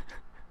man.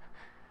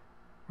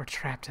 We're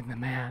trapped in the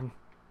man.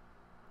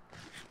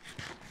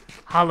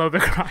 Hollow the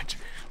crotch.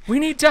 We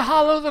need to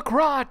hollow the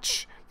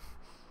crotch.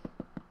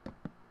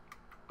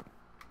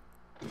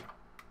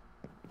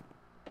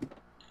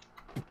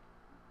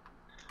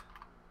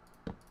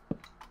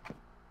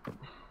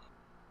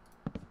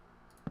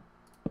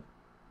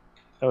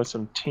 That was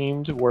some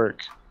teamed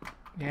work.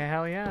 Yeah,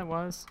 hell yeah, it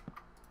was.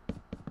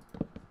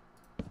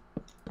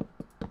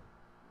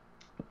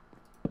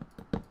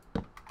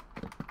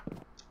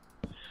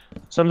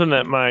 Something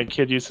that my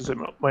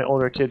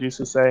older kid used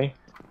to say,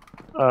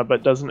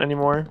 but doesn't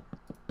anymore,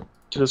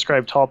 to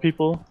describe tall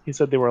people. He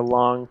said they were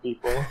long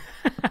people.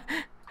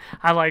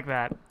 I like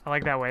that. I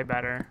like that way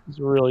better. It's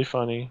really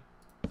funny.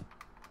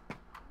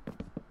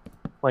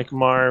 Like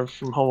Marv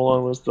from Home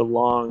Alone was the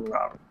long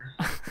robber.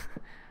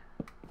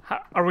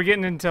 Are we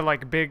getting into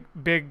like big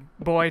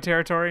boy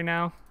territory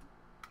now?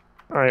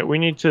 All right, we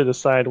need to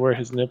decide where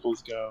his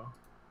nipples go.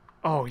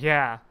 Oh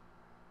yeah.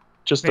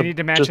 They need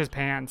to match his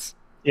pants.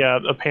 Yeah,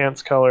 a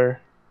pants color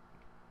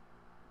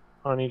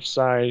on each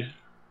side.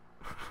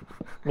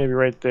 Maybe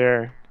right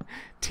there.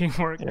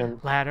 Teamwork,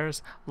 and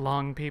ladders,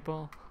 long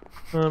people.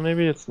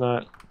 Maybe it's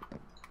not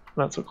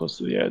so close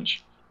to the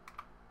edge.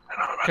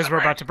 Because we're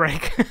about to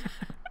break.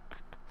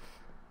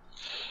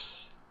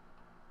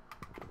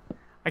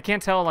 I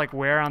can't tell like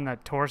where on the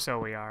torso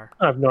we are.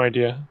 I have no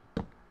idea.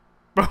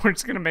 But we're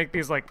just gonna make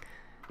these like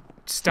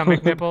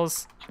stomach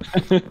nipples.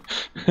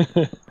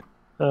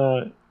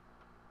 Well,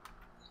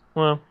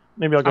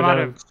 maybe I'll go down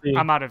and see.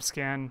 I'm out of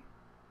skin.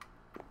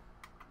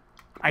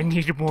 I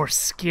need more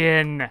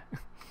skin.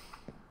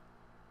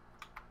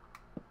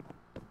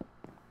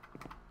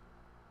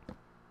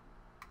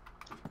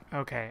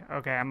 Okay,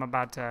 I'm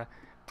about to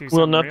do something.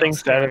 Will nothing real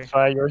scary.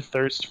 satisfy your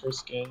thirst for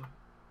skin?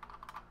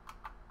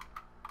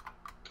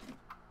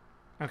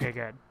 Okay,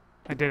 good.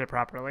 I did it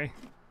properly.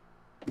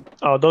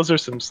 Oh, those are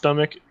some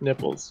stomach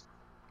nipples.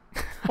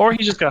 Or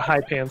he just got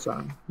high pants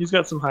on. He's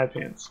got some high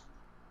pants.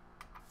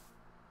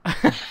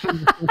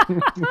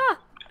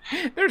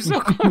 They're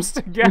so close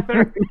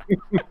together.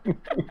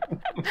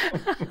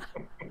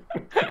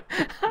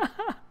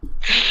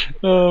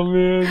 Oh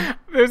man.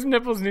 Those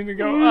nipples need to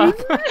go up.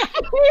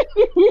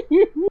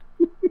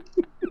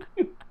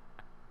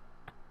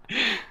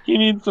 He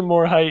needs some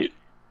more height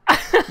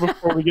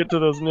before we get to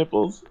those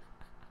nipples.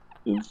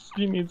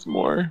 He needs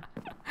more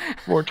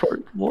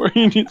torque.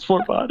 He needs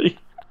more body.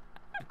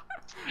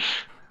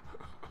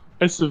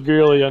 I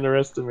severely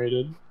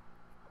underestimated.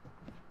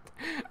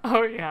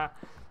 Oh yeah.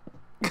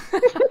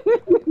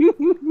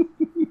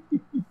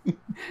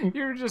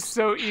 You're just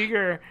so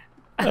eager.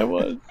 I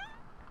was.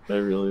 I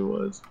really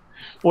was.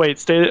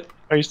 Wait,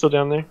 are you still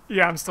down there?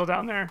 Yeah, I'm still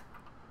down there.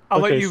 I'll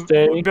let you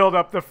build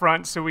up the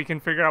front so we can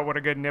figure out what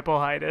a good nipple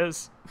height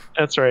is.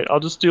 That's right. I'll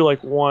just do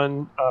like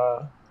one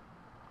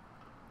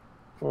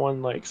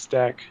like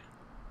stack.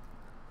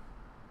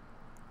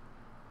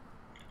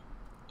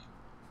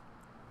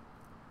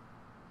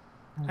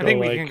 I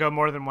think we can go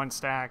more than one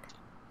stack.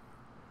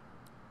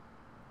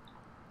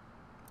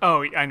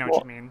 Oh, I know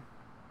what you mean.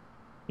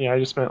 Yeah, I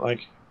just meant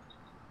like...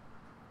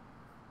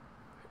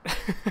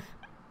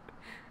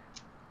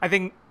 I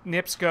think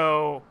nips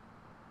go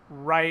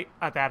right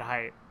at that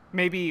height.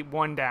 Maybe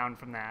one down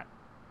from that.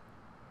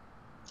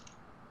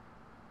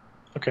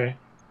 Okay.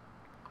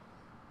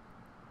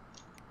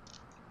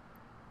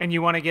 And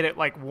you want to get it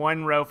like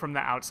one row from the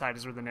outside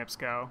is where the nips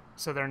go.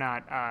 So they're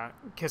not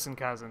kissing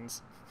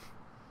cousins.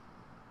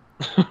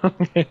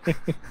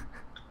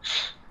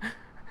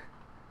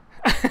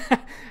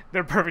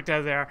 They're perfect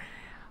as they are.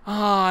 Oh,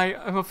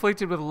 I'm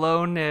afflicted with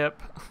low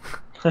nip.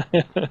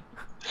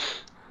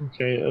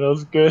 Okay, that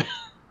was good.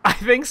 I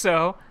think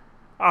so.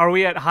 Are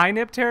we at high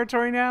nip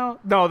territory now?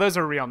 No, those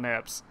are real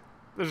nips.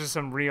 Those are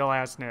some real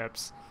ass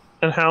nips.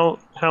 And how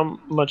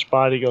much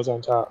body goes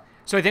on top?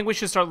 So I think we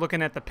should start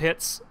looking at the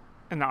pits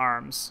and the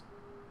arms.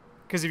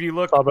 Because if you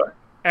look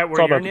at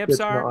where your nips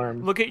are,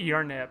 look at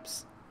your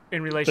nips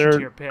in relation to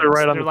your pits. They're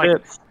right on the like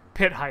pits.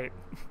 Pit height.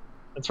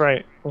 That's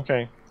right.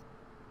 Okay.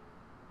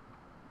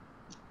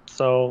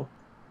 So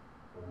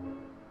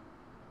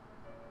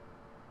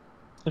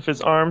if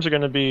his arms are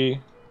going to be,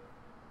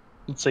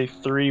 let's say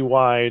 3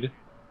 wide,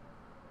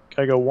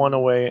 gotta go 1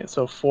 away,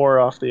 so 4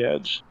 off the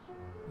edge.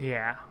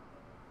 Yeah.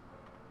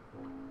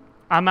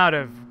 I'm out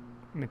of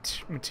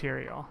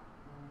material.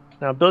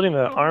 Now building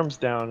the arms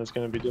down is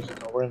going to be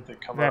difficult. We're going to have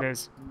to come up. That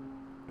is.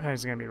 That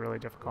is gonna be really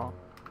difficult.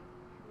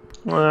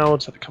 Well, we'll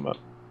just have to come up.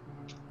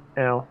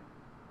 Ow.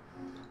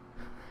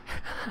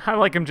 I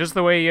like him just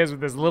the way he is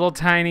with his little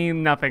tiny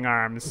nothing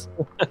arms.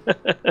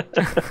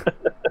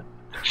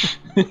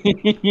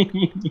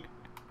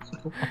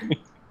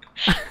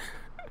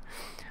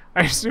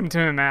 I assume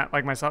Tim and Matt,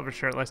 like myself, are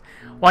shirtless.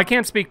 Well, I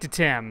can't speak to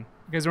Tim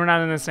because we're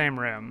not in the same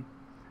room.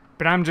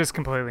 But I'm just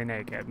completely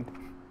naked.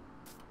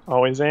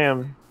 Always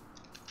am.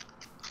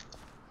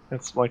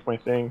 That's like my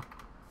thing.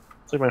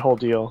 It's like my whole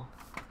deal.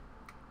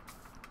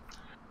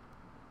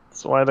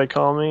 That's why they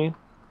call me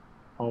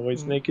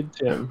Always Naked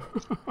Tim.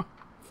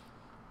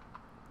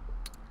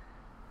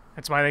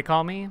 That's why they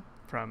call me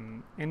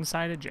from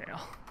inside a jail.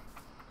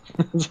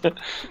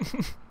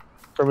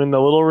 From in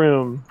the little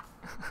room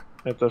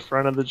at the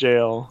front of the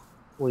jail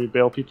where you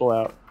bail people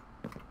out.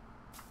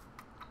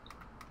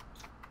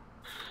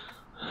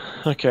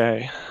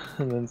 Okay,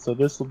 and then so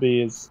this will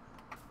be his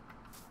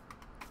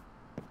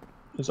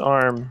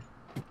arm.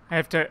 I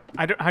have to.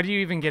 How do you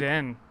even get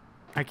in?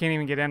 I can't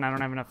even get in. I don't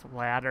have enough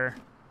ladder.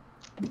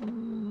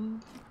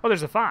 Oh,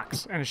 there's a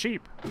fox and a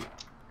sheep.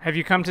 Have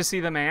you come to see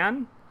the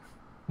man?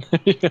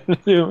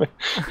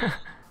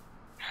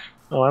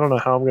 Oh, I don't know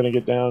how I'm gonna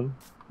get down.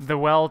 The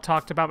well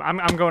talked about.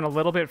 I'm going a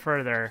little bit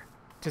further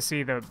to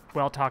see the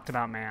well talked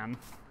about man.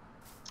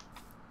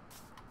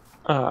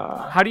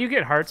 How do you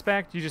get hearts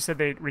back? You just said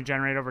they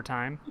regenerate over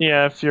time.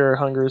 Yeah, if your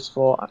hunger is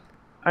full.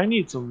 I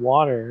need some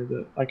water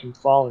that I can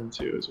fall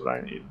into is what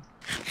I need.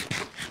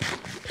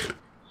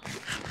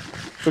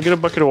 Go get a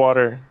bucket of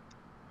water.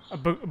 A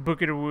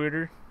bucket of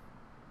water?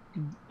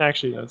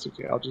 Actually, that's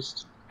okay. I'll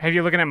just... Have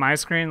you looking at my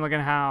screen?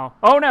 Looking how...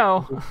 Oh,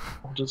 no!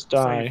 I'll just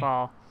die. So you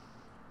fall.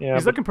 Yeah,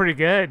 he's looking pretty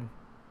good.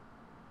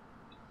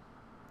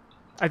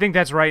 I think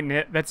that's right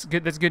nip. That's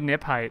good. That's good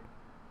nip height.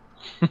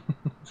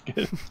 That's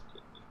good.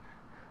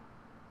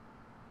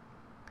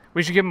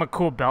 We should give him a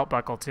cool belt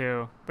buckle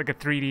too, like a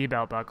 3D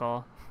belt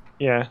buckle.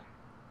 Yeah.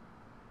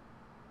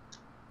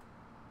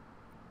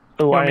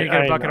 Oh, you want me to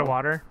get a bucket of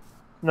water?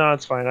 No,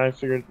 it's fine. I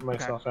figured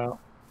myself out.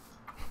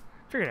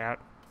 Figure it out.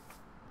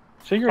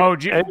 Oh,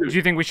 do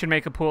you think we should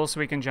make a pool so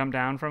we can jump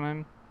down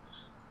from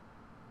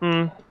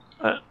him?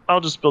 I'll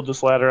just build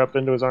this ladder up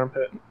into his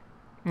armpit.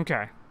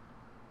 Okay.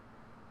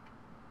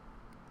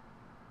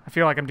 I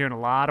feel like I'm doing a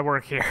lot of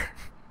work here.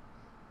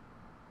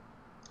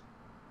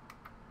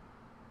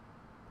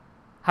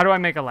 How do I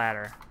make a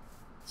ladder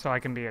so I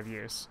can be of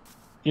use?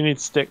 You need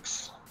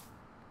sticks.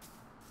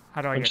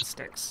 How do I get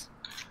sticks?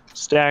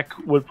 Stack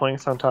wood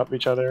planks on top of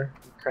each other.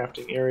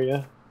 Crafting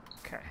area.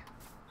 Okay.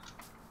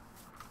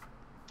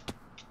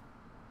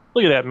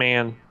 Look at that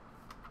man.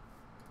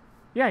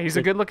 Yeah, he's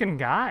a good-looking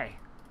guy.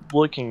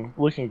 Looking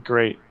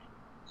great.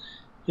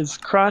 His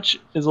crotch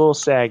is a little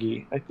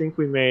saggy. I think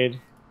we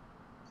made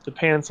the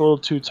pants a little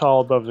too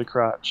tall above the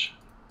crotch.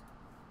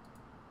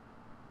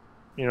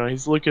 You know,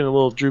 he's looking a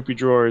little droopy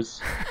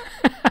drawers.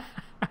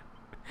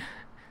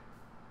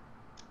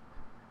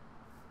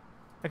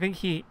 I think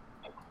he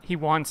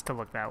wants to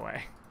look that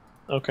way.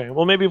 Okay,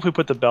 well maybe if we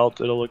put the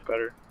belt, it'll look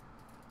better.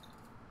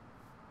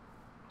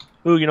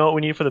 Ooh, you know what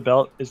we need for the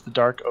belt is the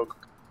dark oak.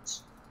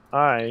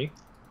 I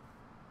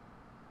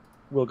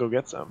will go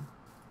get some.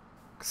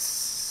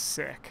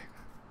 Sick.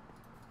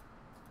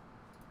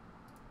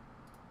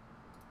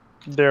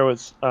 There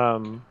was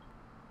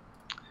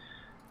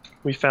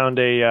we found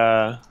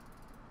a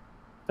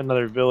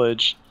another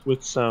village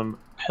with some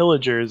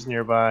pillagers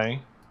nearby.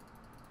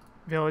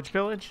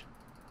 Village?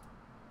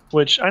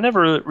 Which I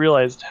never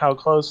realized how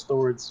close the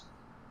words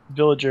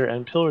villager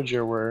and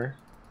pillager were.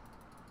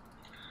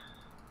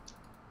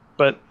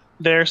 But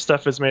their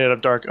stuff is made out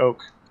of dark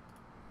oak.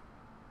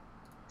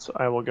 So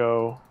I will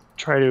go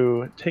try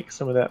to take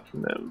some of that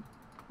from them.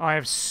 Oh, I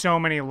have so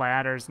many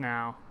ladders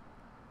now.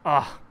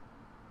 Oh,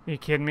 you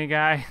kidding me,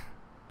 guy?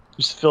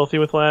 Just filthy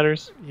with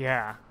ladders?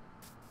 Yeah.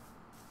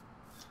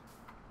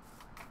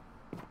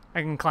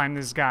 I can climb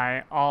this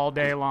guy all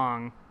day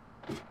long.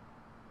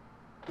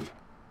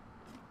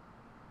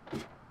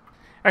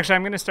 Actually,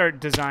 I'm going to start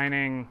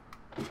designing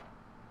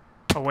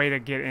a way to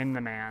get in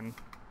the man.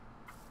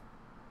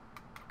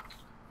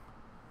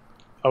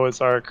 Oh,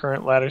 is our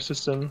current ladder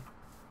system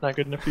not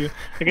good enough for you?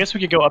 I guess we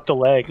could go up the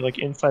leg, like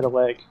inside a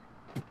leg.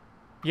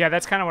 Yeah,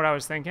 that's kind of what I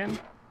was thinking.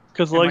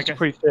 Because the legs are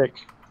pretty thick.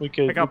 We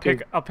could. Like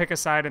I'll pick a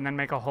side and then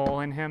make a hole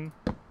in him.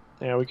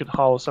 Yeah, we could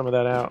hollow some of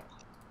that out.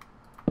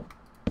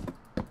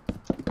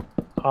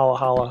 Holla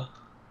holla.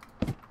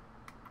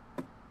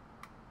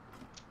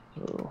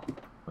 Oh,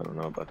 I don't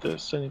know about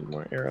this. I need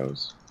more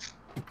arrows.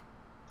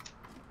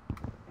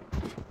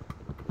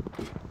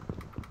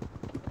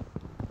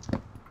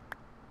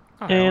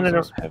 Oh, and I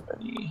don't have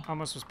any.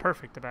 Almost was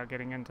perfect about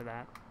getting into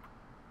that.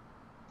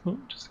 Oh,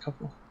 just a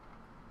couple.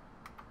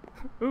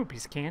 Ooh,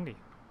 piece of candy.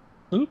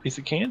 Ooh, piece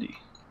of candy.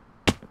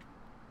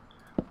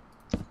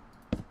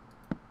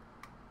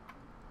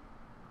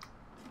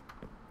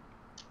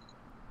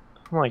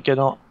 I'm like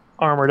getting all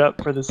armored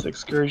up for this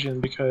excursion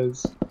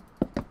because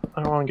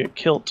I don't want to get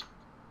killed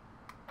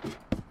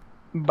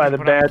by the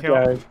bad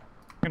guys.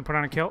 Gonna put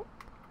on a kilt?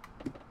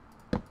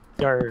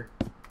 Yar.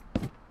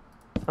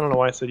 I don't know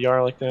why I said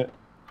Yar like that.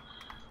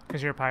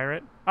 Because you're a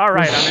pirate?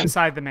 Alright, I'm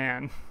inside the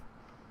man.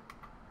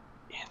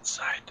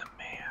 Inside the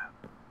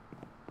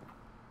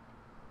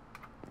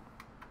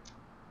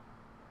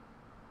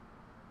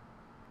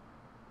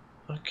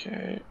man.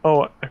 Okay.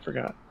 Oh, I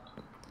forgot.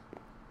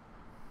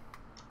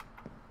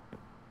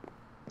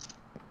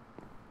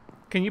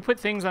 Can you put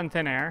things on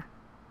thin air?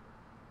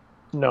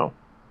 No.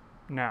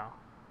 No.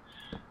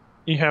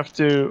 You have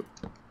to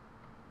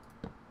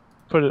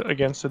put it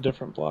against a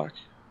different block.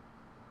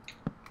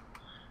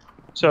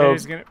 So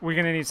we're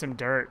gonna need some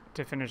dirt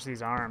to finish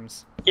these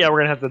arms. Yeah, we're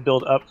gonna have to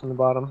build up from the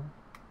bottom,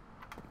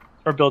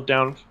 or build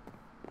down.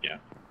 Yeah,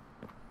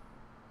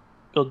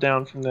 build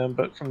down from them,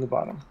 but from the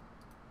bottom.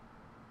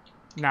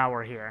 Now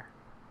we're here.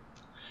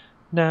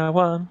 Now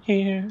I'm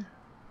here.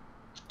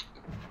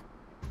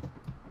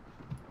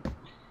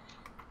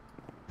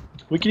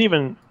 We can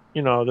even,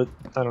 you know,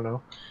 I don't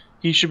know.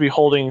 He should be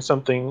holding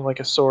something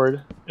like a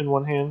sword in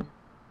one hand.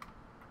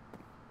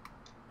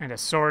 And a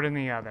sword in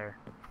the other.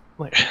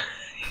 Like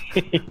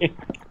it's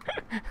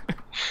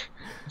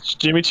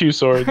Jimmy Two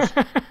Swords.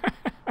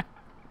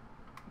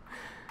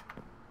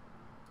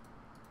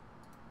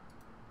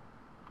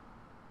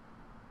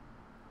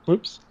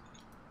 Oops.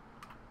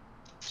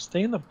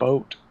 Stay in the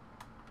boat.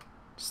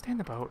 Stay in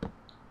the boat.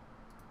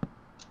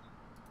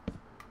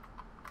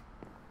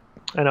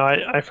 I know,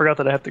 I forgot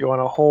that I have to go on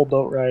a whole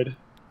boat ride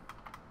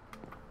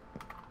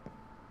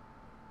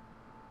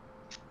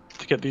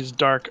to get these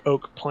dark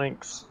oak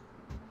planks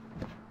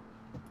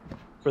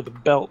for the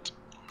belt.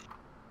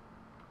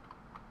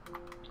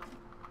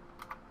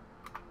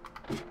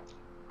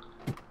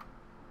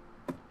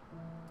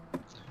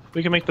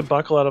 We can make the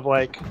buckle out of,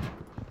 like,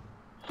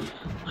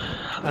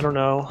 I don't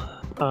know,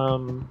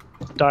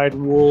 dyed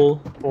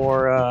wool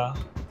or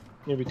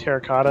maybe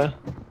terracotta.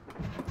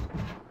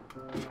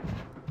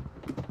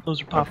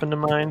 Those are popping to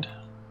mind.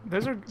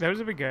 Those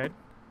would be good.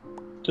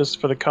 Just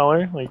for the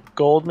color, like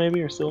gold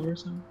maybe or silver or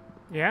something.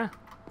 Yeah.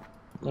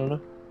 I don't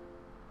know.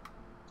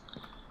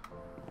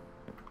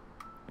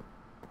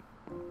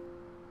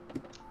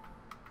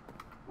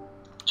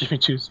 Jimmy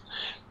Two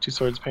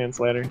Swords Pants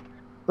Ladder.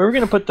 Where are we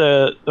gonna put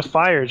the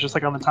fires? Just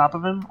like on the top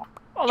of him?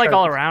 Oh, like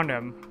all around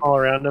him. All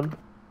around him.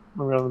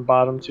 Maybe on the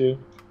bottom too.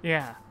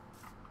 Yeah.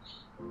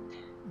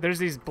 There's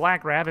these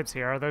black rabbits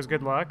here. Are those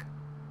good luck?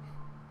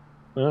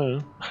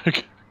 Good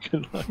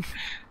luck.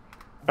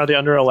 Are they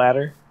under a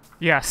ladder?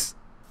 Yes.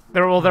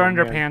 They're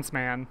under Pants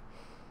Man.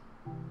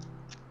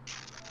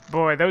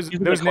 Boy, those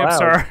nips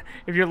are.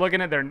 If you're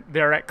looking at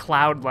they're at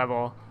cloud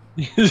level.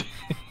 He's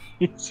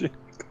in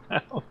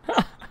clouds.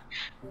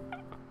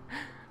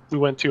 We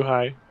went too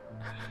high.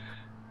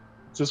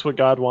 Is this what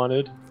God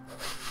wanted?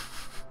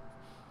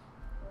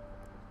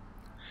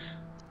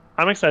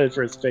 I'm excited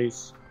for his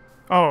face.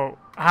 Oh,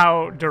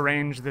 how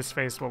deranged this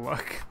face will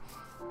look.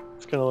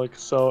 It's gonna look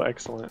so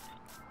excellent.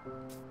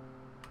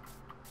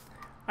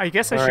 I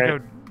guess I should go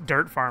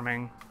dirt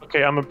farming.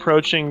 Okay, I'm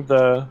approaching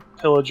the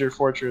Pillager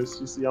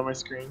Fortress. You see on my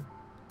screen?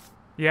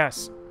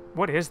 Yes.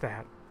 What is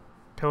that?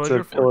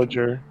 Pillager Fortress?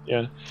 Pillager,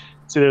 yeah.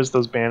 See, there's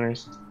those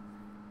banners.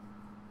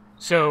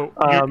 So,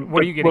 what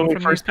are you getting when we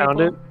from first these people?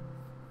 found it?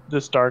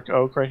 This dark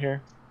oak right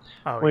here.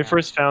 Oh, when we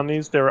first found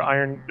these, there's an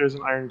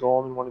iron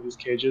golem in one of these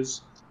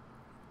cages.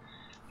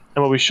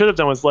 And what we should have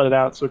done was let it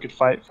out so it could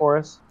fight for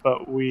us,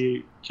 but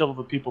we killed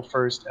the people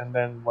first and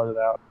then let it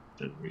out.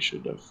 And we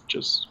should have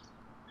just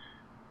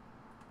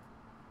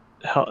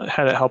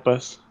had it help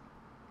us.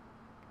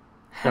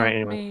 Alright,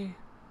 anyway.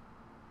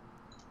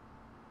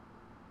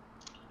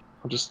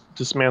 I'll just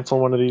dismantle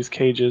one of these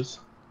cages.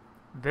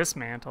 This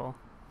mantle?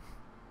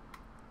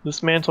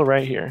 This mantle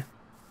right here.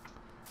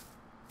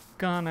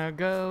 Gonna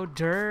go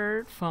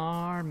dirt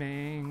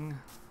farming.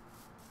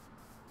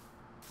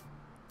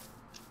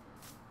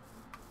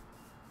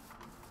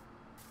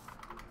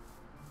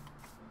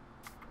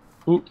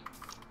 Oop.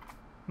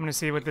 I'm gonna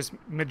see what this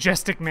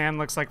majestic man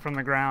looks like from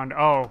the ground.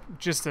 Oh,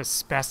 just a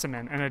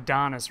specimen, an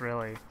Adonis,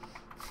 really.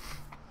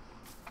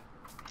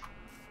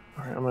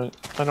 Alright,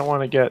 I don't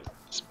want to get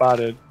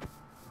spotted.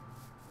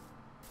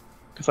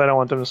 Because I don't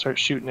want them to start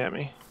shooting at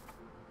me.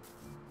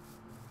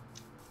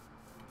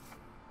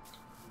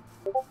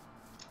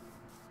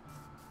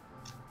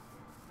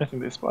 I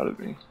think they spotted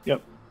me.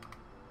 Yep.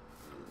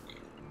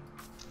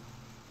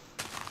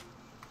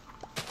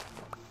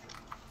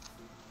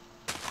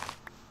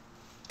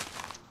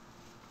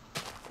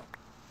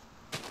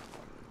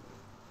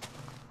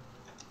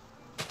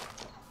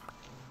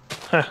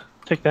 Huh,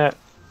 take that.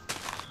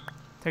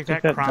 Take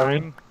that, crime.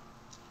 Dummy.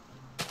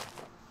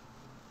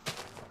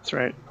 That's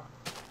right.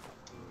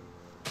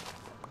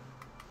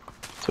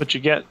 That's what you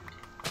get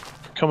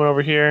for coming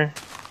over here,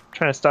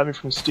 trying to stop me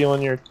from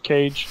stealing your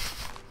cage.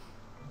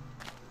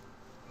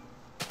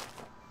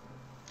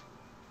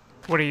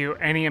 What are you,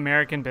 any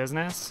American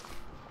business?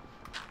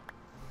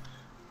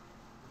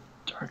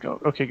 Dark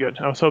oak. Okay, good.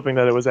 I was hoping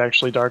that it was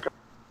actually dark oak.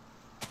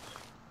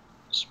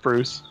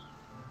 Spruce.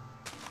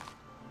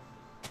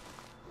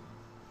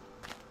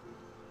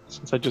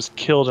 Since I just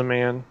killed a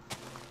man.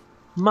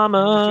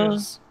 Mama!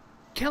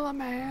 Kill a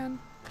man!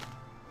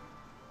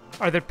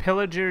 Are the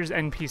pillagers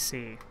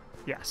NPC?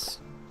 Yes.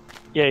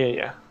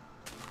 Yeah.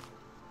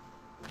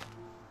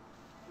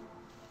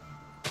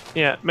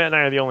 Yeah, Matt and I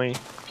are the only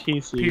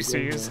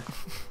PCs.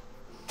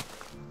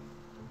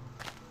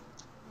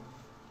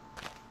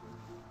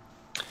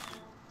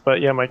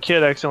 But yeah, my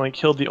kid accidentally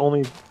killed the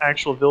only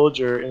actual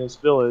villager in his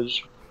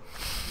village.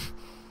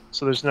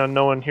 So there's now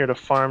no one here to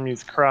farm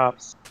these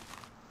crops.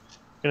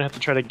 Gonna have to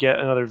try to get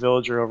another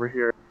villager over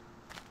here.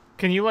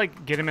 Can you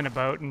like get him in a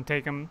boat and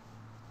take him?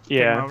 Yeah.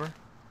 Take him over?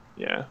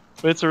 Yeah,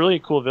 but it's a really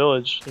cool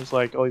village. There's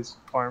like all these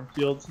farm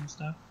fields and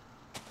stuff.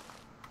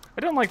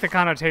 I don't like the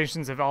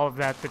connotations of all of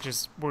that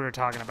just we were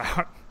talking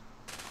about.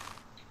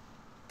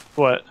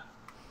 What?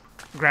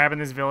 Grabbing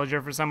this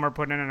villager for somewhere,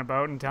 putting it in a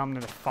boat, and telling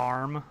him to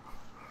farm.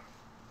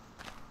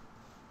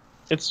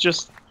 It's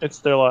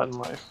their lot in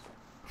life.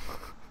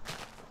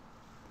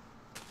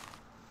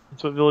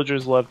 It's what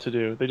villagers love to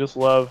do. They just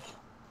love...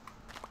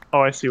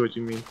 Oh, I see what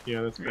you mean.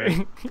 Yeah, that's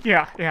great.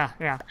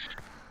 yeah.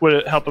 Would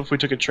it help if we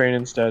took a train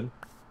instead?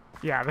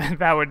 Yeah,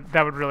 that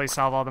would really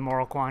solve all the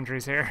moral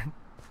quandaries here.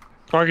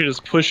 Or I could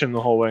just push him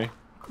the whole way.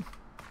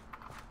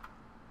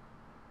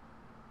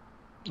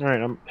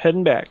 Alright, I'm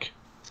heading back.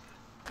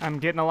 I'm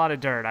getting a lot of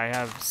dirt. I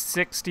have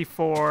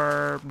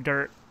 64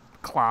 dirt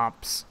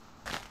clops.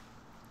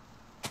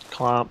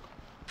 Clomp.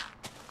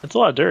 That's a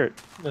lot of dirt.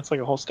 That's like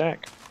a whole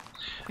stack.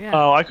 Yeah.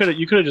 Oh,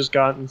 you could have just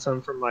gotten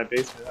some from my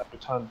basement. I have a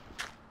ton.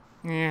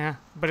 Yeah,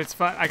 but it's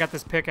fun. I got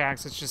this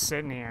pickaxe. It's just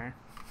sitting here.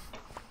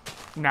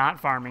 Not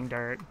farming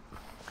dirt.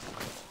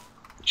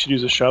 You should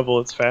use a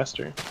shovel. It's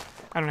faster.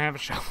 I don't have a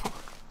shovel.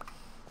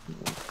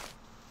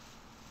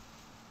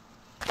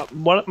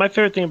 My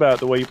favorite thing about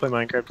the way you play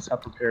Minecraft is how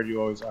prepared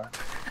you always are.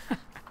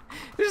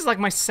 This is like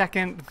my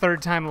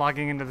third time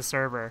logging into the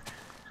server.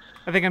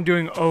 I think I'm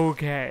doing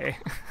okay.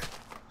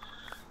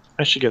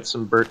 I should get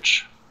some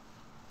birch.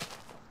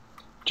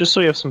 Just so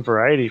you have some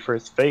variety for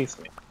his face.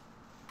 Maybe.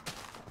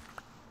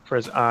 For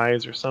his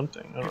eyes or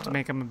something. I have to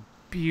make him a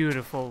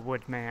beautiful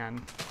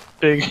woodman.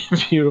 Big,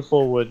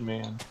 beautiful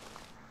woodman.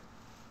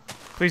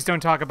 Please don't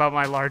talk about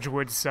my large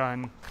wood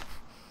son.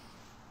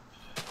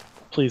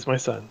 Please, my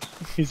son.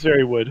 He's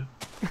very wood.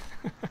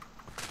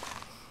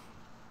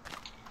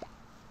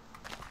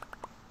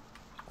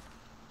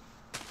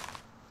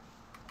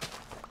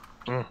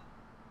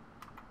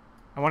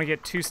 I want to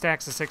get 2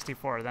 stacks of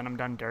 64, then I'm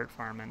done dirt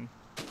farming.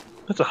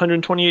 That's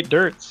 128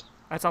 dirts.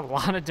 That's a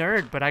lot of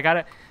dirt, but I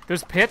gotta...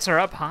 Those pits are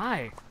up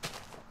high.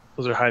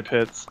 Those are high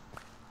pits.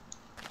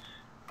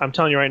 I'm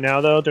telling you right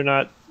now, though, they're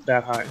not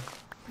that high.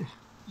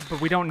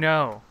 But we don't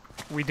know.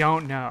 We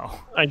don't know.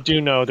 I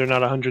do know they're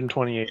not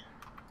 128.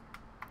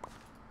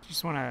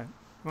 Just wanna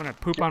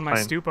poop on my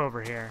stoop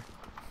over here.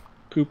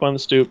 Poop on the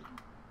stoop.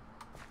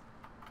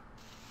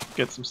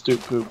 Get some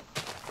stoop poop.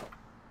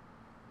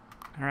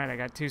 Alright, I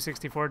got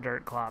 264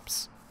 dirt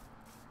clops.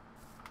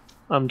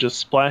 I'm just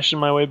splashing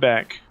my way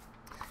back.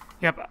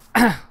 Yep,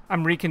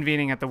 I'm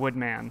reconvening at the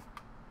Woodman.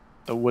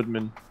 The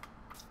Woodman.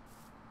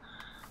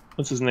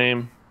 What's his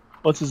name?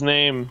 What's his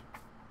name?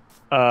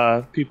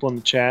 People in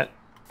the chat.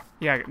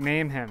 Yeah,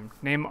 name him.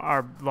 Name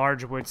our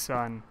large wood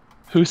son.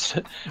 Who's?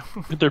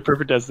 They're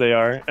perfect as they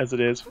are, as it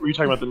is. Were you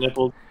talking about the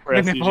nipples? Or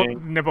the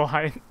nipple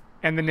height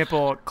and the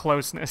nipple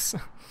closeness.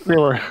 They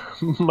were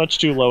much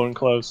too low and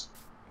close.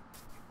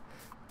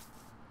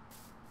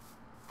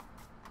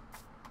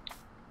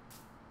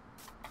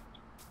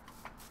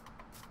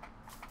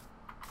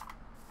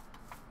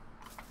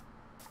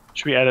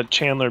 Should we add a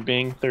Chandler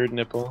Bing third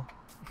nipple?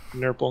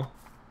 Nurple.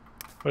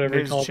 Whatever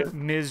you call it.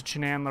 Ms.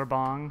 Chandler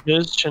Bong.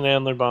 Ms.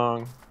 Chandler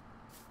Bong.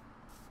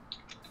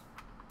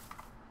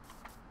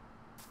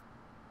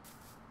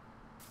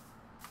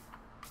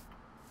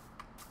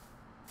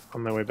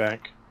 On my way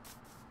back.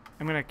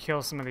 I'm gonna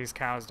kill some of these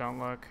cows, don't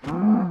look.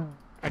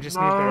 I just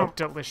need their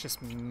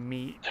delicious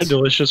meat. Their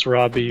delicious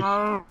raw beef.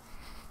 No.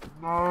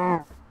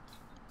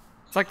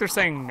 It's like they're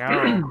saying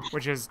no,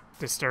 which is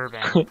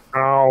disturbing.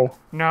 No.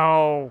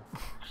 No.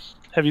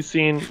 Have you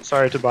seen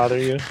Sorry to Bother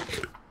You?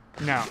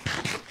 No.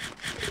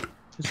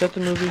 Is that the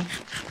movie?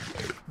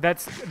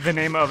 That's the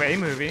name of a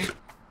movie.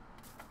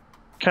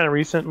 Kind of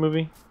recent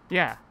movie?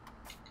 Yeah.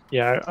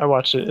 Yeah, I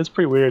watched it. It's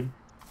pretty weird.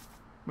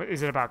 But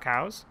is it about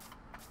cows?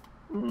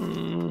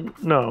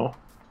 No.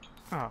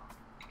 Oh.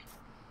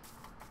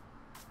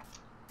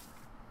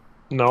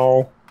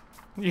 No.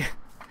 Yeah.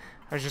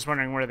 I was just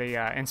wondering where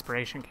the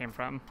inspiration came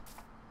from.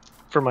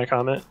 For my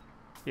comment?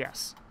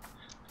 Yes.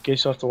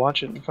 Guess you'll have to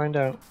watch it and find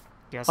out.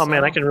 Yes. Oh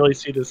man, I can really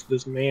see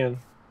this man.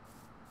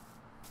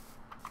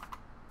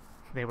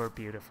 They were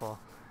beautiful.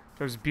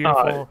 Those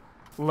beautiful,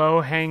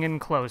 low-hanging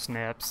close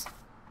nips.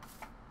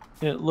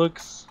 It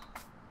looks...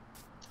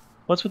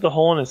 What's with the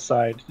hole in his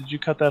side? Did you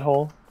cut that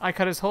hole? I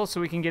cut his hole so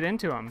we can get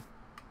into him.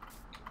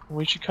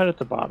 We should cut at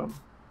the bottom.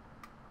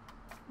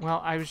 Well,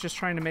 I was just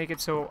trying to make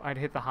it so I'd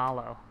hit the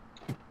hollow.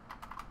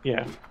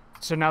 Yeah.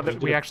 So now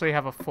that we actually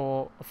have a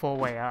full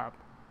way up.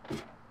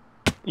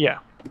 Yeah.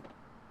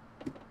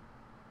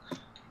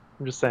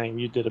 I'm just saying,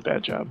 you did a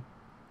bad job.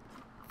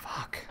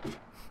 Fuck.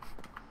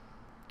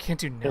 Can't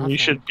do nothing. And you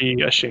should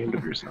be ashamed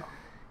of yourself.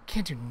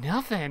 Can't do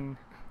nothing.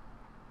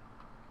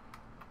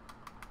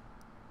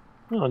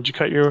 Oh, did you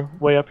cut your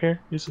way up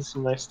here? These are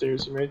some nice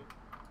stairs you made.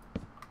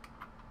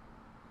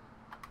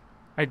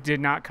 I did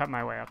not cut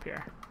my way up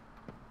here.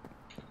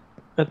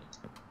 At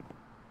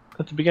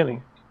the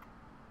beginning.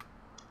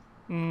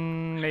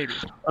 Maybe.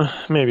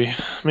 Maybe.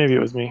 Maybe it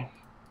was me.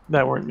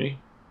 That weren't me.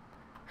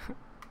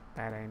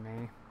 That ain't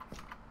me.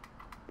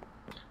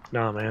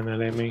 Nah, man, that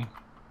ain't me.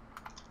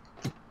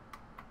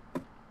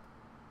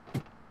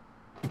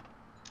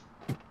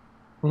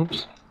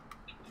 Oops.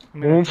 I'm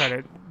gonna try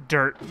to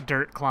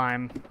dirt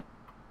climb.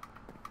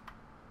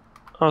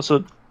 Oh,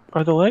 so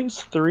are the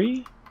legs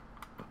 3?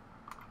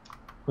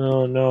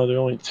 Oh no, they're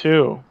only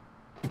 2.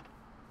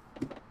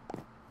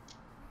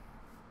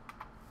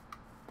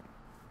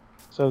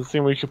 So I was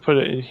thinking we could put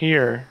it in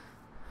here.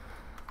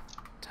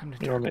 Time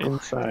to on the climb.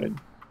 inside.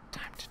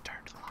 Time to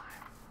dirt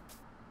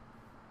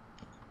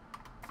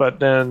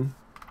climb.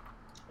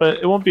 But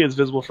it won't be as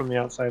visible from the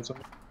outside, so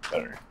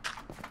better.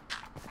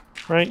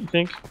 Right, you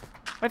think?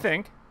 I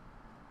think.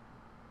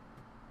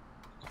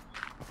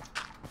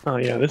 Oh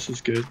yeah, this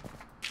is good.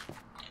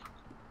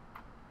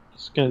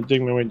 Just gonna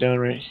dig my way down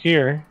right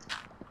here.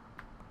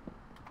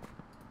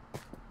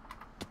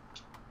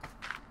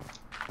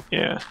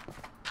 Yeah.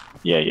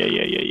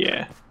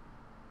 Yeah.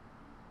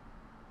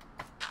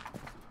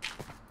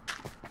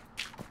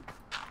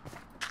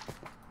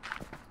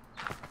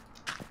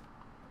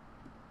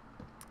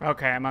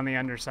 Okay, I'm on the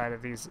underside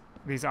of these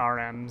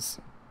RMs.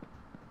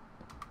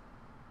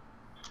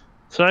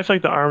 So I feel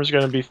like the arms are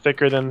gonna be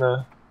thicker than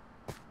the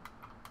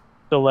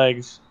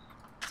legs.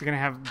 Is he gonna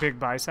have big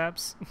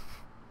biceps?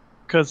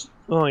 Cause,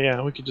 oh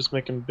yeah, we could just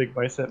make him a big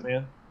bicep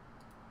man.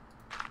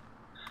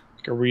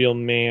 Like a real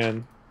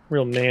man.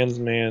 Real man's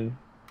man.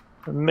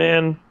 A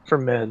man for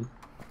men.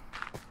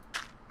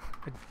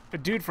 A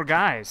dude for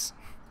guys.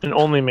 And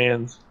only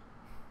man's.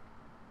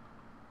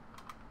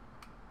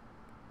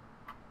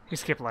 You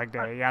skipped leg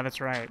day. Yeah, that's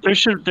right. There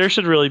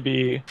should really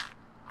be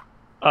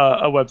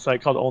a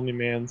website called Only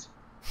Man's.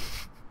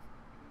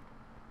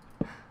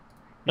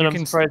 And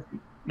I'm surprised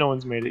no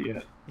one's made it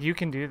yet. You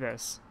can do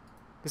this.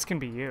 This can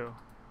be you.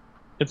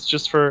 It's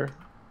just for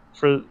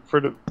the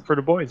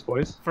boys.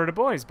 For the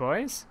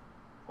boys.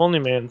 Only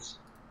Man's.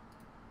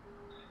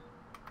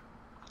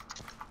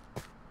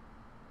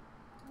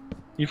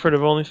 You've heard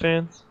of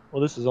OnlyFans?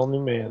 Well, this is Only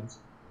Man's.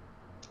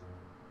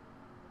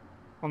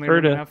 Only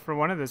room enough for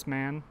one of this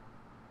man.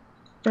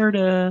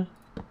 Berta.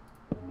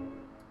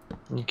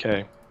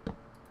 Okay.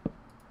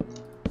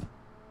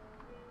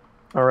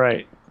 All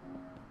right.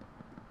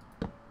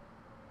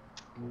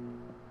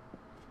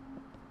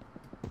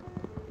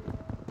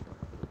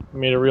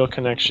 Made a real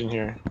connection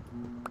here.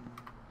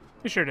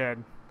 You sure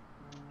did.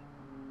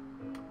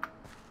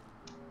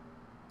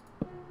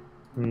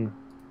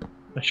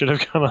 I should have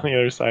gone on the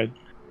other side.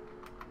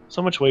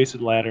 So much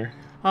wasted ladder.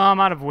 Oh, I'm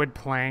out of wood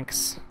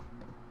planks.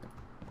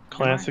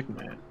 Classic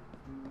man.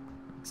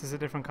 Is this a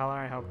different color?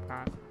 I hope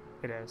not.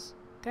 It is.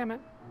 Damn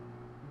it.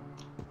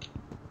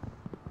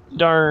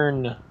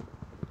 Darn.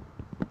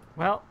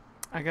 Well,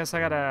 I guess I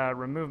gotta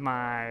remove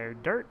my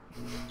dirt.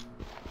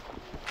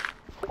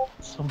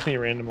 So many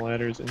random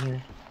ladders in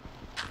here.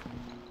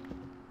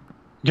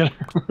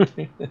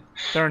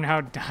 There are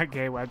now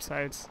 .gay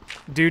websites.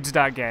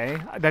 Dudes.gay.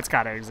 That's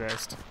gotta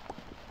exist.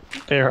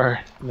 There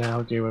are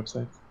now gay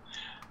websites.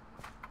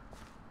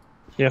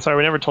 Yeah, sorry,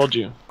 we never told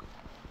you.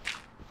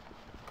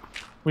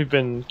 We've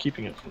been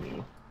keeping it from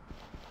you.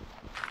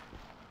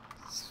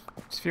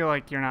 Just feel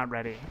like you're not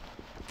ready.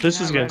 This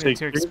is going to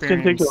take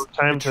a long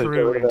time to get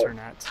rid of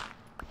internet.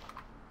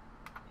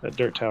 That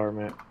dirt tower,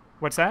 Matt.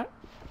 What's that?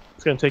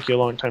 It's going to take you a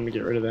long time to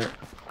get rid of that.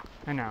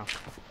 I know.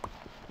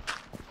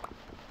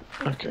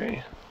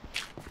 Okay.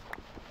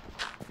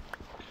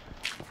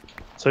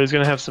 So he's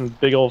going to have some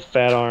big old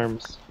fat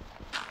arms.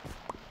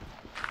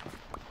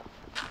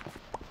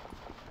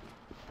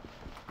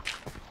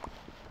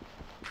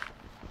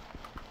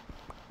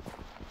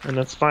 And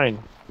that's fine.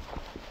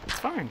 It's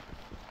fine.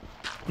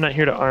 I'm not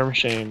here to arm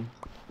shame.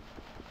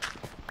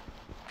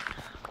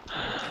 2,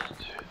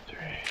 3.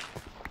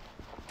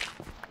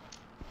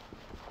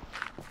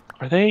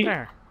 Are they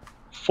there?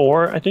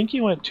 4? I think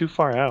you went too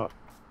far out.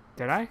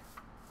 Did I?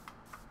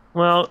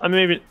 Well, I mean,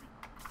 maybe.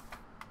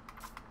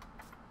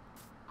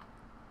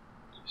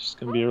 He's just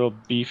gonna be a real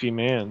beefy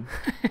man.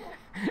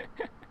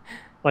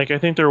 Like, I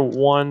think they're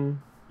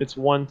it's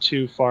 1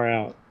 too far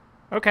out.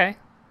 Okay.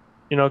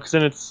 You know, because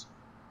then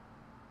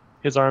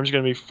his arms are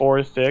gonna be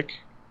 4 thick.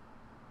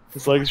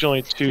 His legs are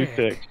only 2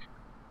 thick.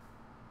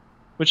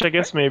 Which I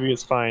guess maybe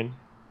is fine.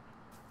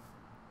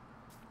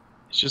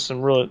 It's just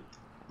some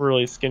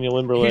really skinny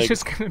limber legs.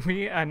 He's just gonna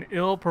be an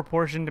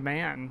ill-proportioned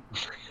man.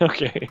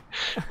 Okay,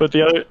 but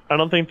I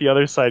don't think the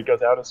other side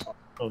goes out as far.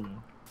 Oh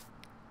no.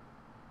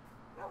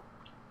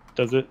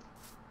 Does it?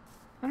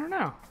 I don't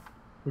know.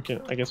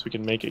 I guess we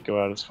can make it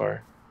go out as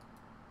far.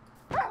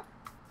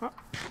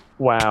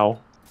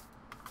 Wow.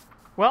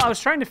 Well, I was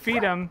trying to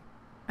feed him.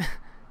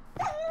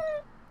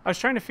 How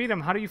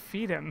do you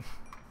feed him?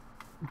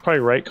 Probably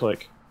right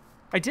click.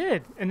 I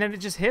did, and then it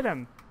just hit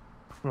him.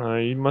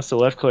 You must have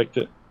left-clicked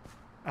it.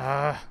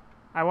 I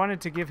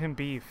wanted to give him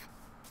beef.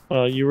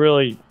 Well, you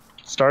really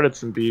started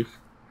some beef.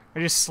 I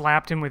just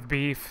slapped him with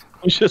beef.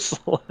 You just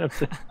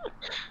slapped it.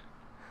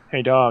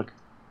 Hey, dog.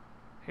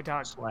 Hey,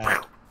 dog.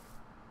 Slap.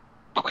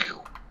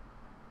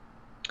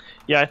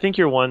 Yeah, I think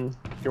you're one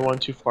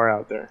too far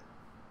out there.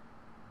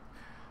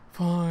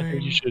 Fine. I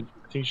think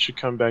you should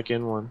come back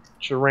in one.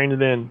 Should rein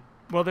it in.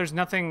 Well, there's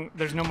no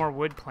more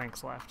wood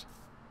planks left.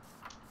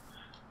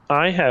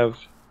 I have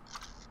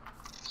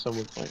some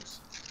wood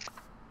planks.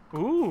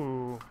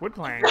 Ooh, wood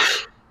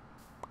planks.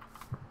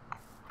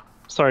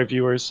 Sorry,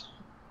 viewers.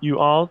 You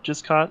all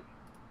just caught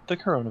the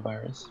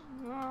coronavirus.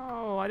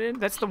 Oh, I didn't.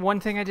 That's the one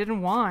thing I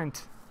didn't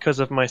want. Because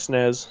of my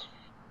snez.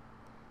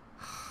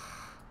 You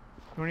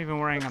weren't even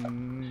wearing a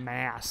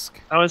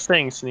mask. I was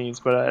saying sneeze,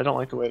 but I don't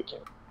like the way it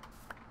came.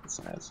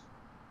 Snez.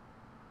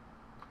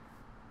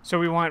 So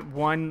we want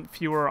one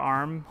fewer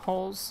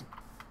armholes?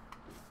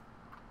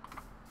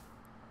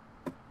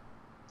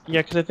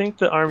 Yeah, because I think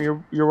the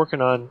arm you're working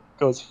on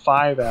goes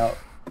 5 out.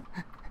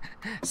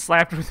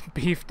 Slapped with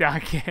beef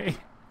dake.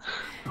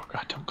 Oh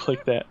god, don't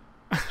click that.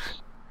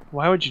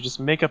 Why would you just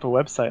make up a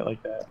website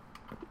like that?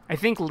 I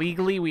think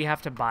legally we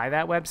have to buy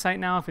that website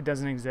now if it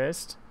doesn't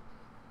exist.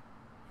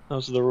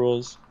 Those are the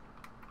rules.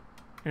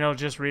 And it'll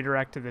just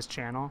redirect to this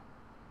channel.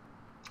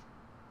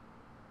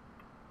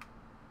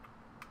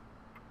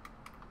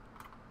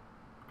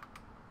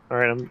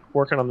 Alright, I'm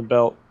working on the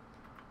belt.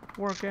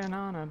 Working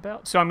on a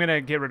belt. So I'm going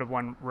to get rid of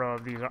one row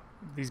of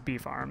these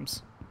beef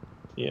arms.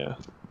 Yeah.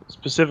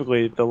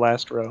 Specifically, the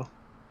last row.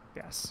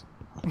 Yes.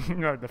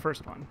 No, the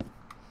first one.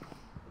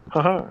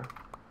 Haha.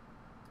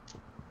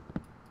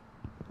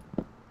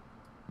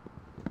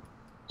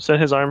 So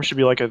his arm should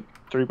be like a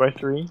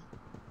 3x3?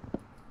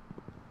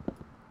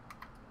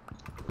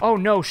 Oh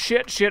no,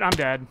 shit, I'm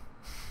dead.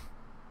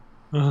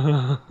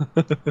 Well.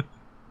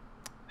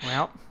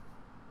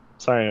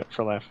 Sorry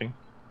for laughing.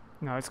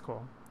 No, it's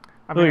cool.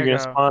 You're gonna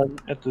spawn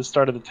at the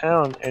start of the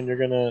town, and you're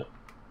gonna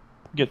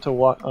get to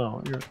walk.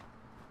 Oh, you're.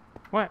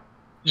 What?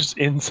 Just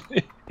in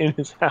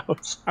his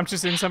house. I'm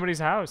just in somebody's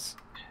house.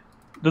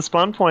 The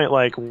spawn point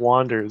like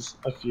wanders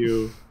a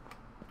few,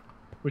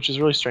 which is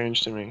really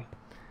strange to me.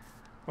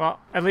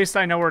 Well, at least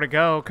I know where to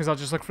go, because I'll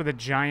just look for the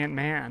giant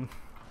man.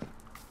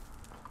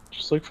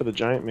 Just look for the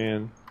giant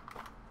man.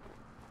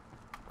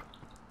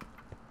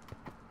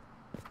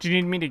 Do you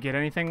need me to get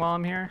anything while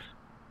I'm here?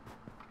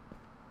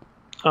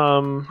 I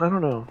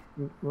don't know.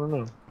 I don't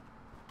know.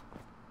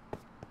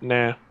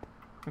 Nah.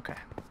 Okay.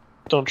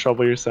 Don't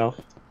trouble yourself.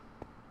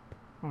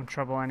 I won't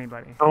trouble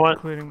anybody,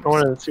 including myself. I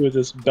want to see what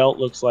this belt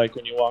looks like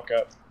when you walk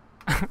up.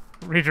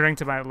 Redirect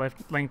to my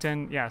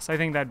LinkedIn? Yes, I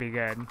think that'd be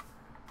good.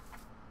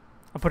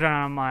 I'll put it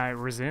on my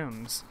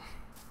resumes.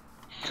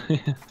 So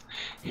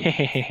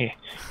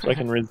I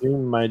can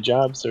resume my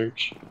job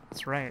search.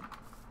 That's right.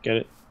 Get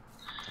it?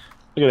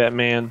 Look at that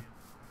man.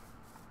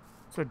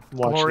 It's a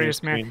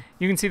glorious man.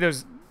 You can see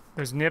those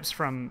nips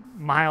from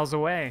miles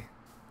away.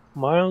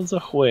 Miles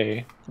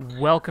away.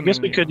 Welcoming. I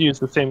guess we could use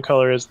the same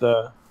color as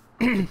the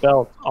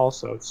belt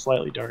also. It's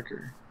slightly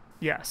darker.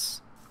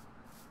 Yes.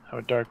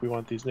 How dark we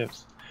want these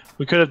nips.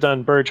 We could have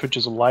done birch, which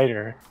is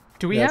lighter.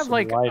 Do we have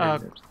like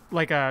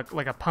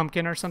a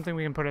pumpkin or something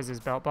we can put as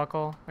his belt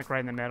buckle, like right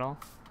in the middle?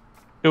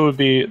 It would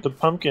be, the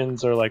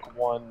pumpkins are like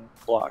 1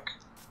 block.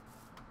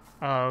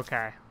 Oh,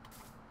 okay.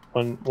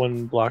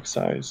 One block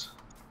size.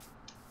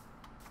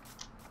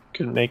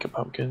 Couldn't make a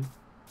pumpkin.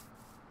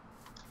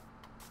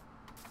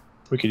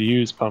 We could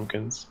use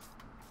pumpkins.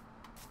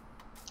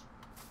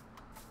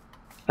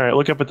 Alright,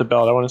 look up at the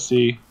belt. I want to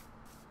see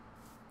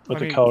what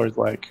the color's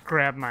like.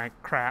 Grab my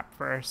crap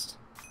first.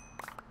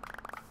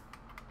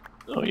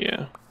 Oh,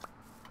 yeah.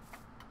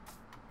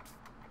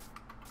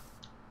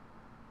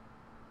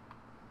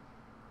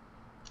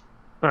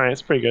 Alright,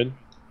 it's pretty good.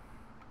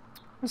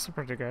 That's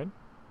pretty good.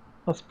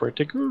 That's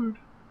pretty good.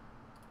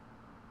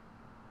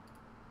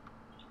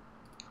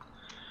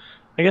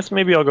 I guess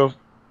maybe I'll go...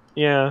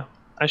 Yeah,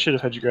 I should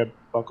have had you grab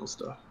buckle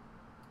stuff.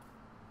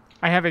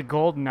 I have a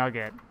gold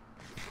nugget.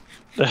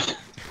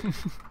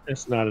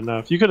 That's not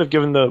enough. You could have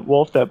given the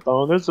wolf that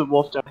bone. There's a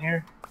wolf down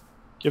here.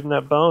 Give him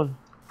that bone.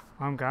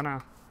 I'm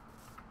gonna.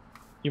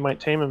 You might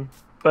tame him.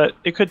 But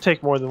it could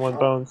take more than 1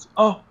 bone.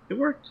 Oh, it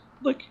worked.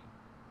 Look.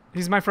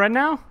 He's my friend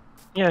now?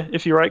 Yeah,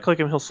 if you right-click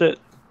him, he'll sit.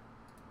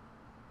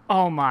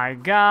 Oh my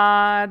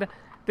god.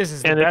 This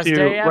is the best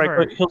day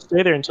ever. He'll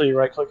stay there until you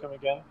right-click him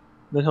again.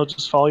 Then he'll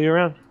just follow you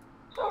around.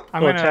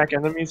 He'll attack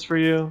enemies for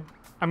you.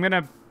 I'm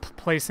gonna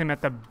place him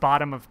at the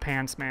bottom of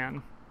Pants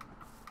Man.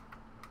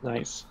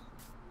 Nice.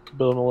 Could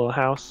build him a little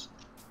house.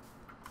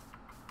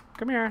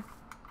 Come here.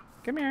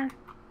 Come here.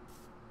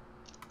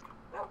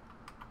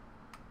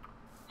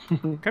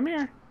 Come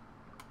here.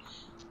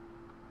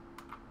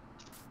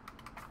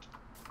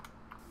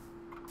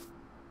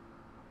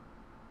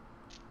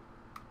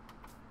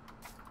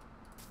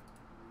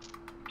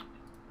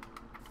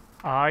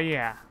 Oh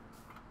yeah.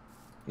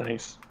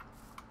 Nice.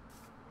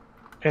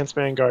 Pants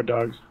Man, guard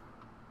dog.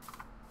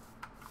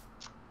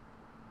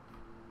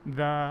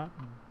 The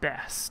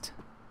best.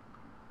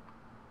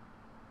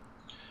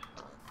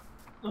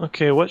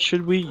 Okay, what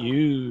should we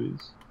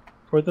use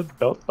for the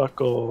belt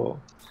buckle?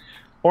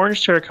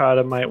 Orange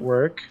terracotta might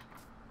work,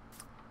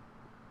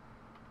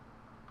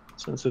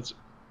 since it's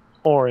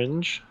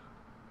orange.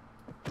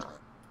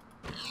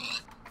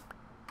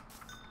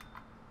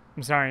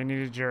 I'm sorry, I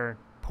needed your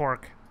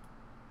pork.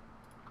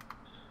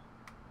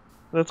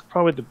 That's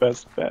probably the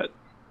best bet.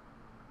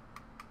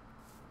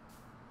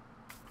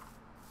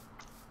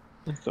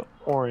 It's the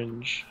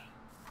orange.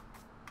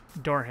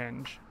 Door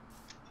hinge.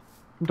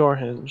 Door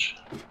hinge.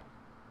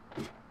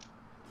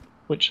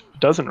 Which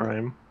doesn't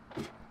rhyme.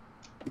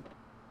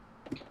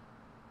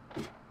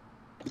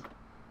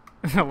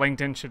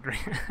 LinkedIn should read.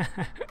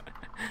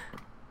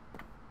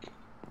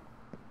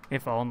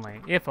 If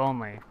only. If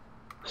only.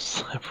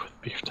 Slap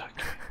with beef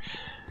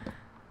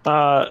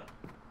doctor.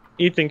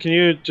 Ethan, can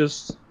you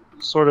just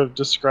sort of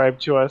describe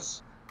to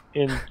us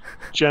in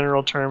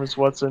general terms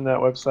what's in that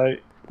website?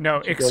 No,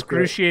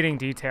 excruciating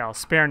detail.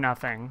 Spare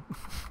nothing.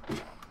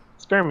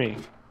 Spare me.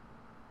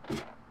 I'm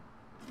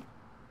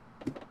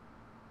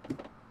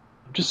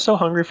just so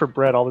hungry for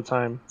bread all the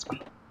time. It's my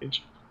homepage.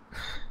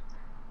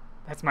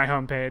 That's my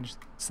homepage.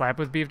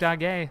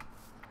 Slapwithbeef.gay.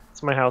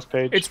 It's my house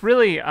page. It's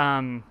really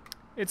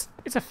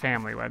it's a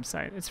family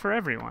website. It's for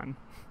everyone.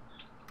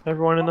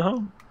 Everyone in the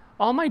home.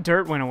 All my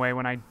dirt went away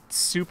when I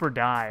super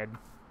died.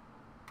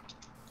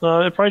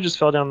 It probably just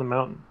fell down the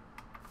mountain.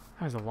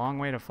 That was a long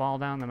way to fall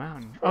down the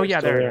mountain. Oh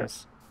yeah, there it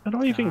is. How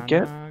do I even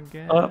get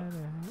up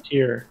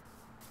here?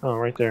 Oh,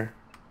 right there.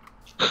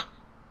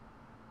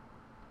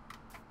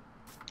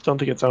 Don't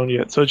think it's owned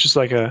yet. So it's just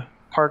like a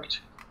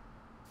parked.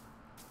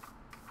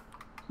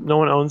 No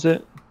one owns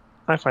it?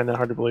 I find that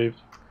hard to believe.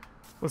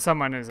 Well,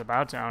 someone is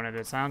about to own it,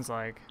 it sounds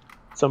like.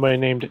 Somebody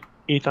named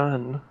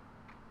Ethan.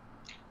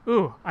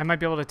 Ooh, I might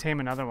be able to tame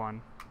another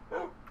one.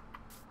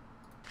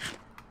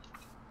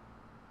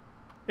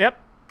 Yep.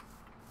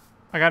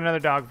 I got another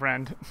dog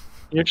friend.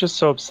 You're just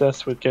so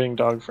obsessed with getting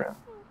dog friend.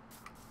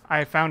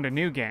 I found a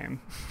new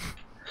game.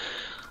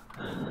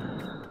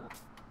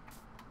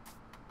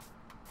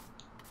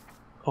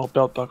 Oh,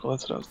 belt buckle,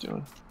 that's what I was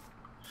doing.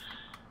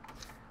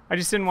 I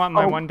just didn't want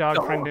my one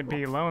dog friend to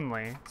be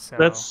lonely, so...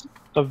 That's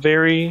a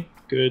very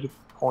good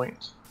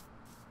point.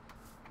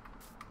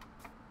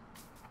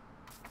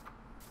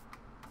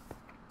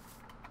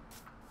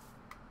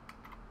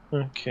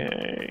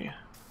 Okay.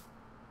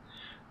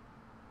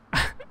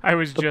 I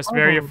was just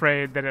very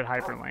afraid that it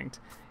hyperlinked.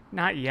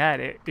 Not yet.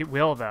 It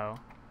will, though.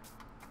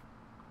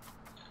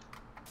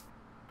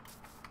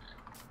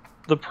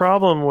 The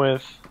problem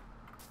with...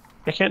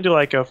 I can't do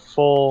like a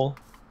full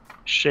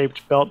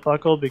shaped belt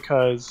buckle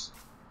because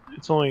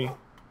it's only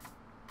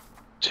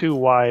too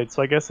wide,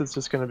 so I guess it's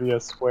just going to be a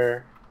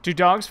square. Do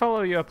dogs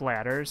follow you up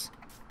ladders?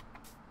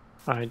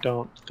 I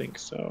don't think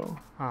so.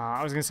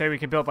 I was going to say we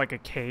could build like a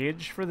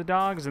cage for the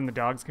dogs, and the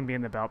dogs can be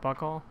in the belt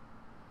buckle.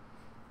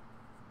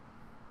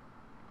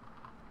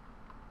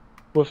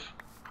 Woof.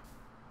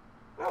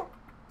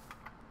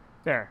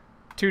 There.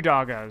 2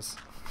 doggos.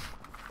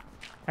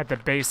 At the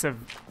base of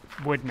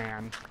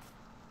Woodman.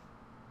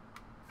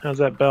 How's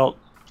that belt?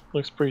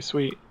 Looks pretty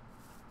sweet.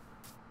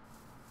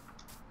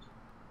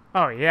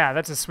 Oh yeah,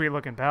 that's a sweet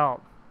looking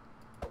belt.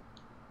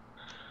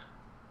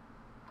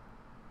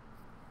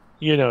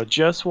 You know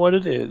just what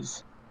it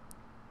is.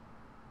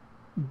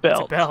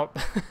 Belt. It's a belt.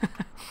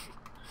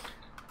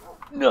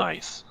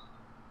 Nice.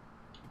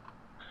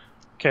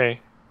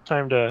 Okay,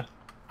 time to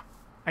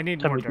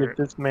more dirt. Give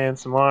this man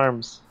some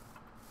arms.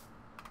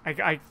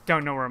 I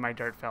don't know where my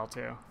dirt fell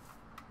to.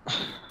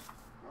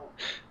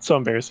 So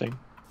embarrassing.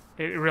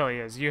 It really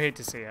is. You hate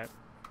to see it.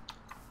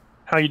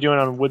 How you doing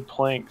on wood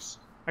planks?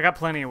 I got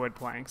plenty of wood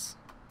planks.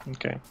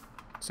 Okay.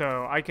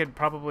 So I could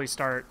probably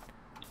start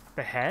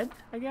the head,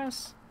 I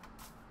guess?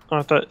 Oh,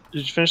 I thought...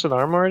 Did you finish the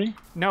arm already?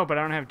 No, but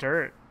I don't have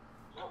dirt.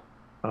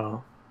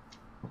 Oh.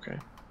 Okay.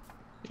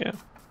 Yeah.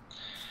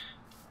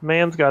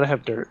 Man's gotta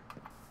have dirt.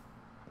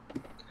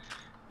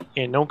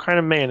 Ain't no kind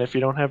of man if you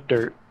don't have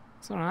dirt.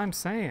 That's what I'm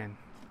saying.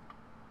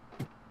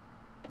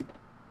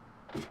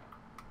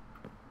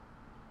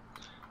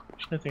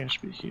 I think I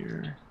should be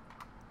here.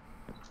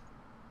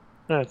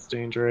 That's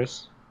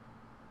dangerous.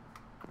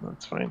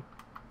 That's fine.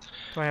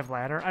 Do I have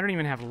ladder? I don't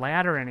even have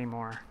ladder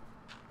anymore.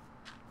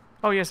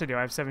 Oh, yes, I do.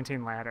 I have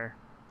 17 ladder.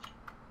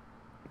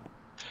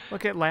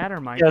 Look at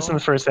ladder, Michael. Yes, in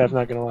the first half,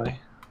 not gonna lie.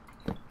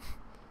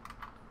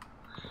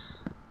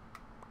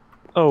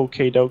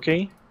 Okay,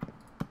 dokie.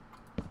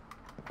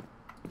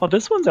 Oh,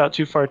 this one's out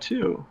too far,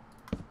 too.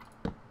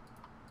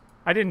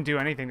 I didn't do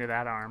anything to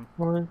that arm.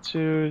 1,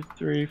 2,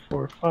 3,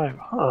 4, 5.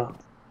 Huh.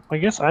 I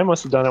guess I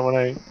must have done it when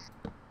I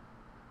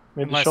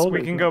made the shoulder.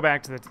 We can go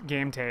back to the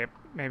game tape.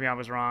 Maybe I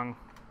was wrong.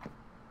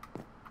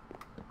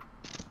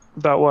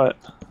 About what?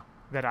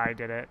 That I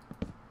did it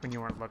when you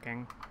weren't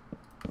looking.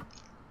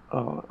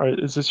 Oh,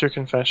 is this your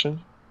confession?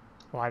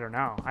 Well, I don't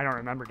know. I don't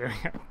remember doing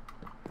it.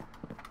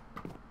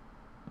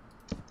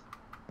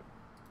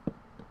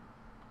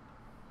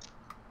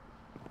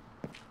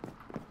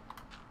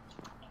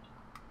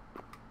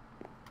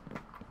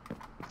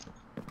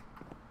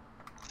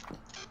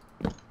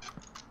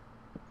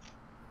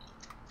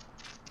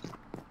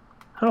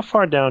 How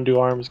far down do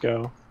arms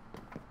go?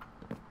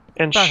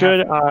 And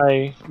should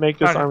I make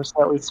this arm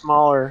slightly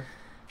smaller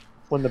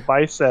when the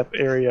bicep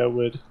area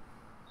would...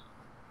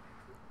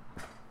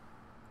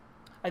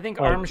 I think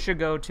arms should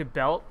go to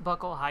belt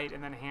buckle height,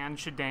 and then hands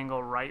should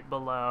dangle right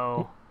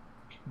below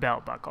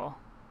belt buckle.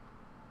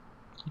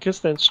 I guess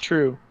that's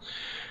true.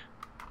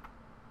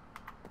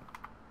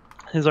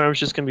 His arm's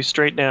just going to be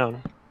straight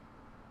down.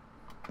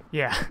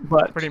 Yeah,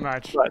 pretty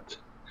much. But,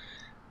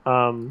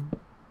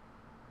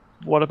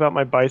 what about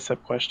my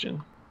bicep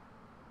question?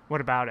 What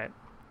about it?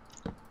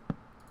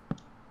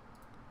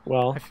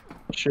 Well,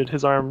 should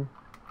his arm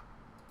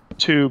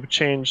tube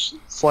change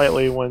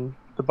slightly when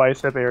the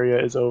bicep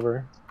area is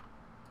over?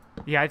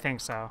 Yeah, I think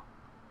so.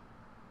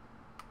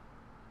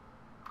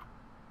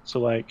 So,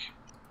 like,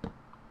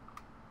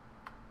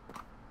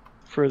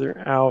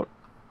 further out.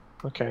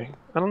 Okay.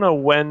 I don't know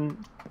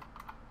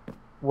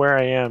where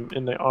I am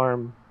in the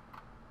arm.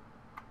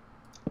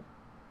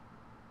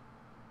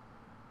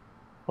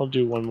 I'll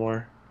do one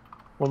more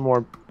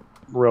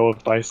row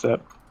of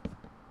bicep.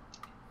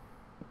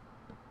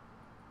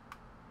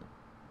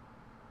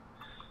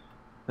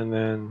 And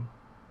then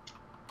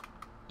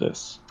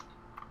this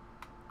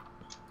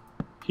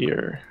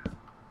here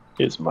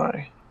is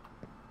my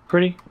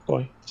pretty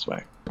boy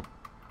swag.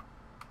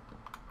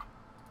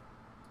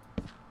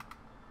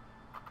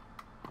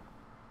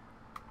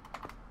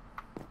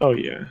 Oh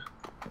yeah.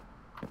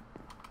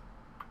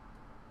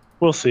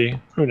 We'll see.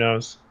 Who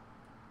knows?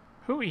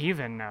 Who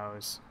even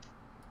knows?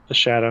 The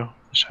shadow.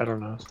 The shadow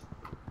knows.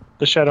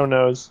 The shadow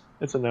knows.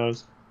 It's a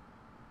nose.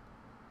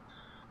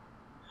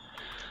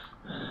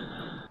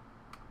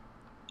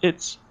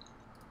 It's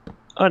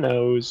a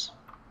nose.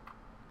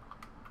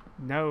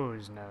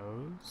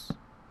 Nose.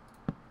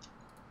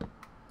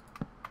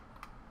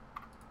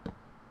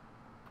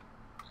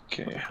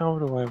 Okay, how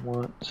do I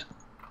want...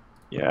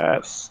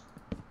 Yes.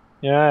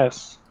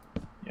 Yes.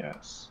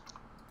 Yes.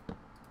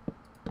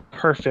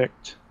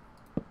 Perfect.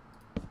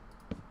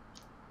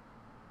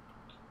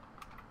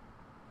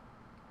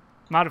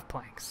 I'm out of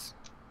planks.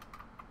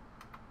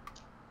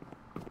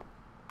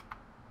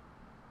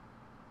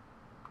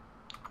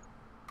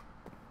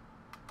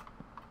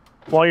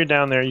 While you're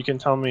down there, you can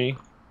tell me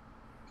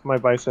if my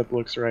bicep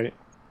looks right.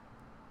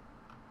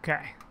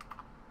 Okay.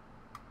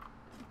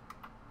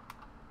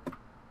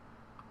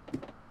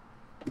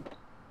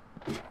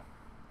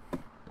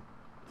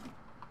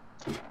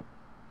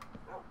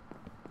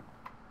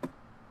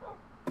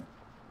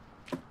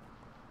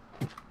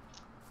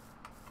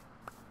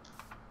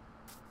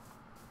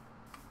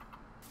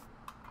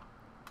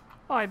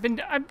 Oh, I'm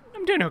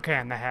doing okay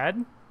on the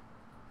head.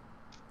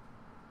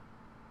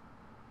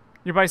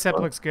 Your bicep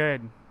looks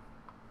good.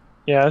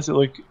 Yeah, does it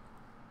look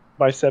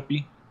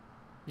bicep-y?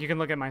 You can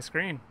look at my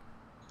screen.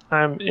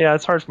 Yeah,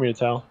 it's hard for me to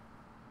tell.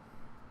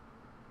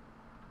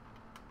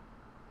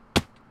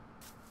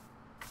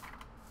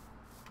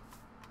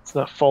 It's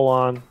not full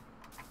on.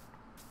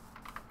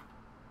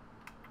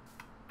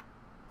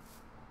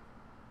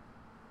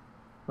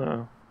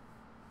 Uh-oh.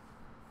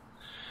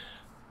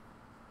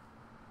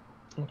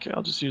 Okay,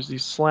 I'll just use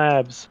these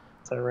slabs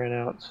as I ran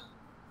out.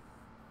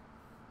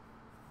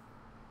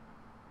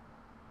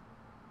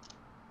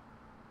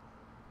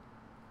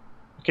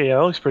 Okay, yeah,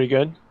 that looks pretty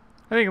good.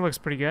 I think it looks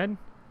pretty good.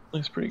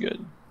 Looks pretty good.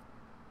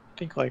 I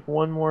think like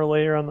one more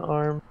layer on the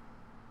arm.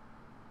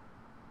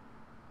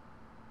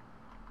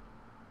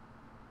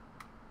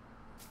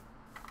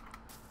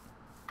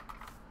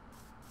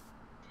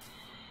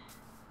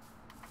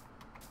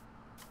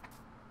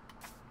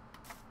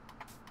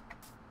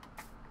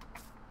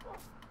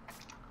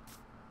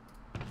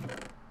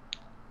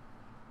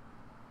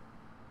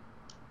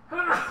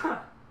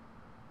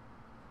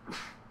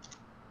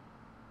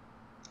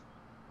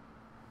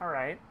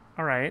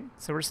 All right.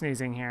 So we're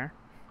sneezing here.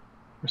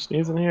 We're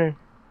sneezing here.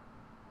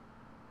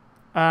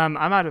 I'm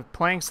out of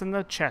planks, and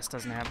the chest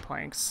doesn't have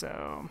planks,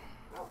 so...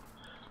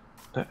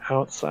 The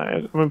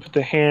outside. I'm gonna put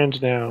the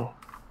hand now.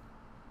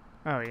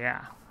 Oh,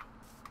 yeah.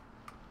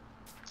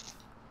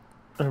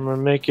 I'm gonna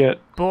make it...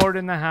 Bored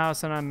in the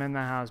house, and I'm in the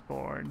house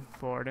bored.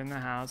 Bored in the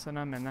house, and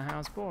I'm in the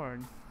house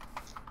bored.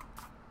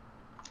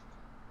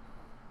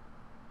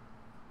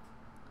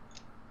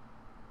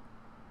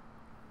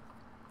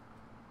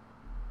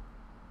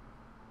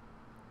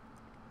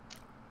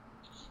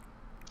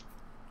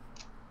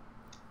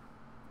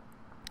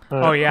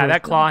 Oh yeah,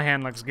 that claw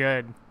hand looks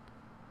good.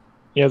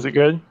 Yeah, is it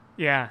good?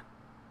 Yeah.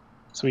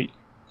 Sweet.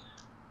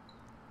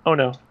 Oh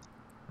no.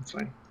 That's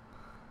fine.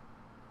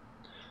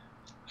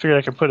 Figured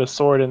I could put a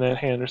sword in that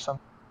hand or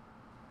something.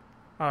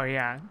 Oh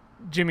yeah.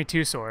 Jimmy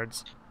Two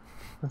Swords.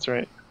 That's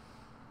right.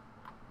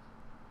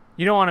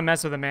 You don't want to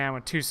mess with a man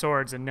with two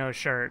swords and no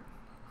shirt.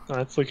 Oh,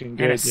 that's looking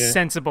good, and a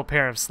sensible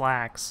pair of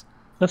slacks.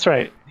 That's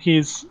right.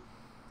 He's...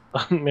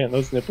 Oh, man,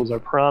 those nipples are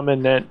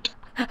prominent.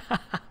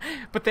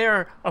 But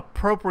they're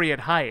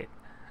appropriate height.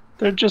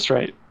 They're just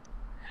right.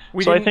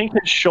 So I think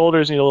his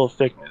shoulders need a little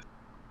thickness.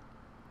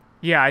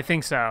 Yeah, I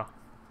think so.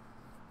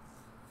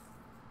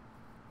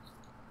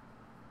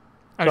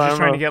 I was just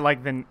trying to get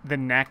like the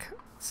neck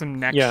some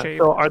neck Yeah. shape.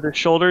 So are the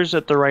shoulders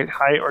at the right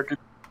height, or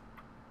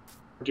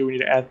do we need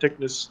to add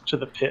thickness to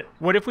the pit?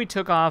 What if we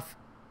took off,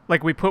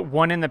 like we put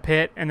one in the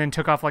pit and then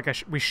took off like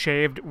we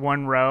shaved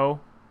one row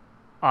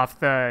off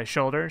the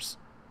shoulders?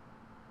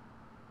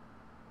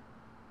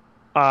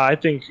 I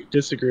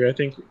disagree. I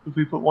think if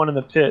we put one in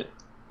the pit,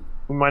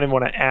 we might even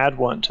want to add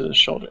one to the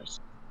shoulders.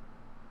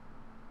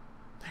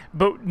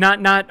 But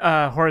not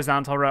a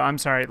horizontal row. I'm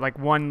sorry, like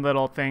one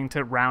little thing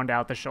to round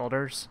out the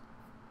shoulders.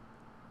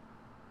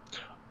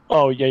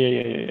 Oh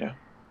yeah.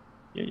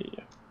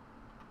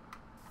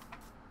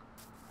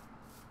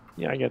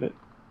 Yeah, I get it.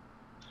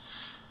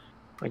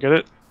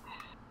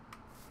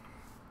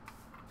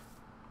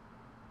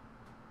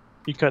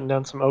 You cutting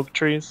down some oak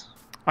trees?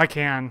 I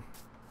can.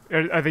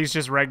 Are these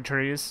just reg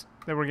trees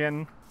that we're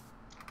getting?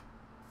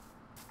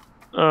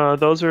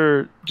 Those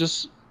are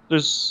just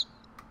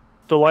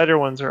the lighter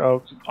ones are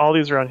oak. All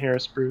these around here are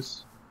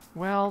spruce.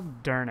 Well,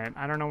 darn it.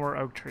 I don't know where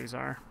oak trees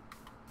are.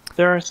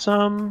 There are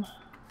some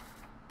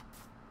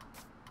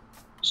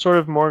sort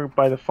of more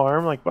by the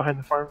farm, like behind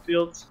the farm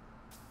fields.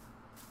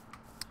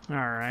 All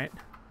right.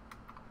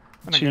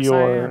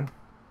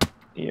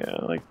 Yeah,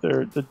 like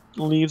the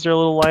leaves are a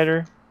little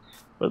lighter.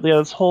 But yeah,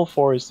 this whole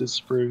forest is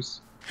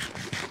spruce.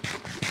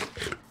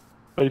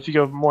 But if you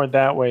go more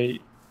that way,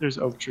 there's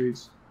oak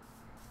trees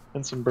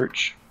and some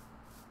birch.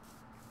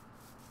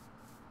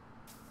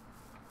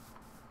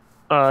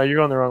 You're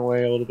going the wrong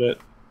way a little bit.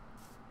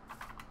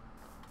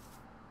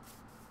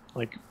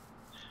 Like,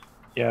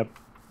 yeah,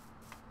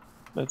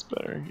 that's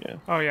better. Yeah.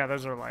 Oh yeah,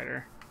 those are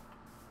lighter.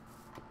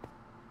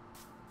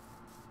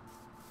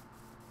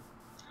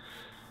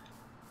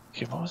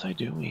 Okay, what was I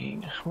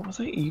doing? What was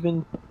I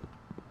even?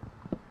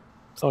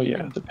 Oh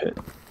yeah, the pit.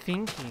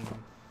 Thinking.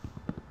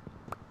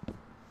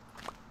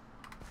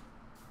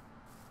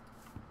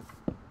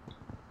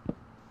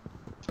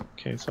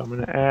 Okay, so I'm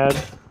gonna add.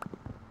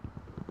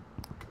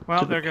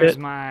 Well, there goes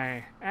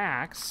my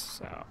axe.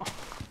 So.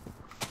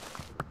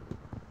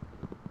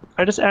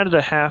 I just added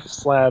a half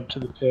slab to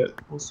the pit.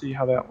 We'll see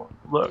how that one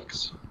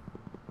looks.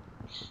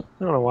 I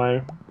don't know why.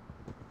 I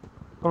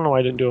don't know why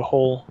I didn't do a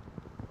whole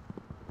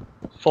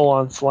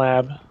full-on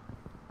slab.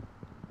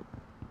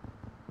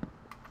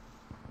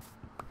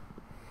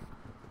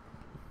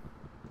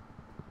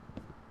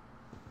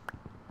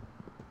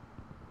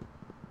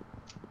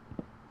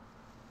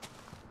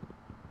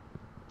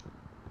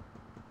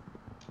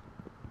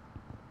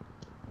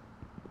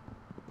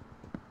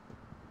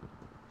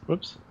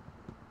 Whoops.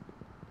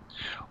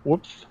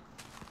 Whoops.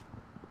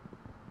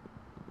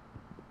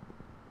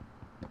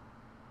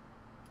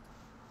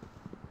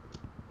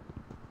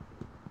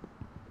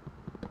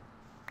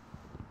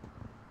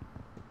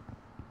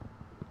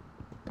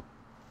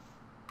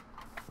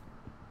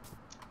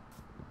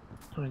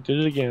 I did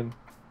it again.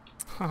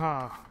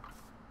 Haha.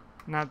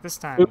 Not this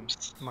time.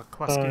 Oops.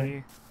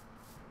 McCluskey.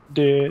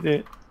 Did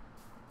it.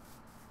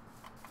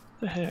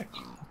 The heck?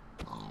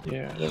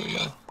 Yeah, there we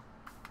go.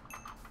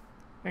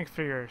 Thanks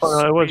for your no,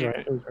 it was right.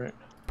 It was right.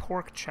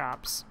 Pork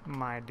chops,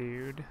 my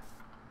dude.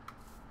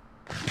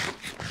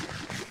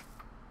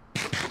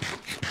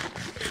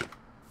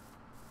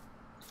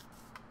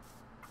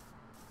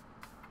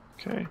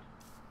 Okay.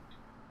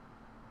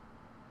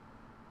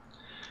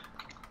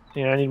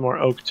 Yeah, I need more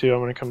oak too. I'm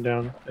gonna come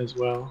down as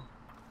well.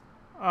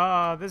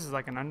 This is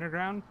like an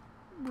underground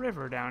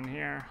river down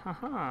here.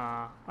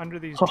 Haha. Under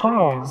these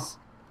trees.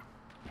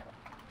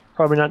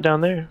 Probably not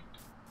down there.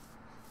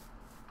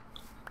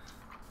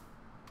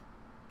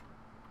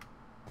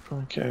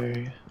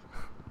 Okay.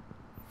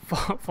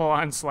 Full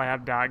on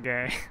slab dot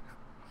gay.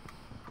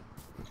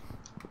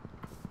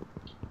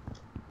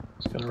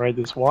 Just gonna ride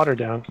this water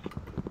down.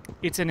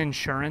 It's an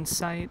insurance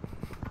site.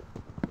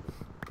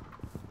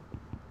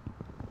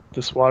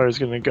 This water is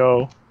gonna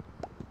go.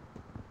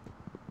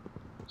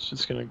 It's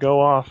just gonna go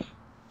off.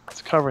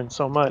 It's covering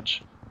so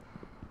much.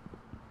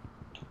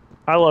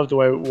 I love the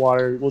way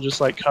water will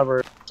just like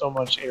cover so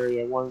much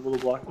area, one little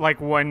block. Like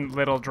one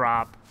little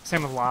drop.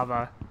 Same with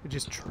lava. It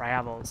just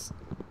travels.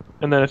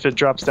 And then if it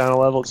drops down a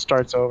level, it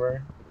starts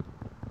over.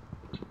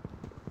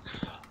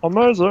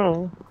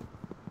 Amazing!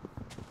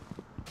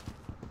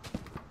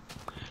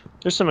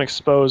 There's some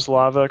exposed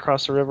lava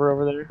across the river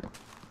over there.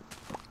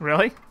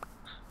 Really?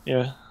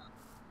 Yeah.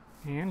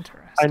 Interesting.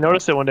 I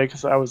noticed it one day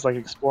because I was like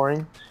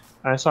exploring,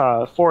 and I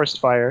saw a forest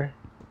fire.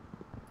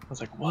 I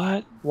was like,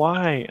 what?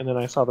 Why? And then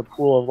I saw the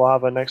pool of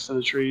lava next to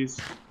the trees.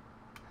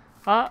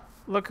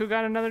 Look who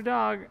got another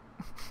dog.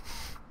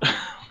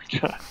 Oh my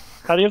god.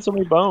 How do you have so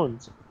many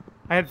bones?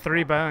 I had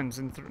 3 bones,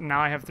 and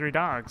now I have 3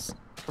 dogs.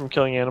 From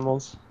killing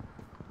animals?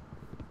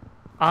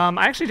 I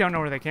actually don't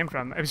know where they came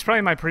from. It was probably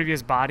my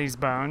previous body's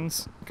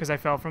bones, because I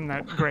fell from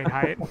that great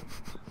height.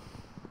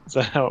 Is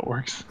that how it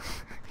works?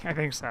 I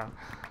think so.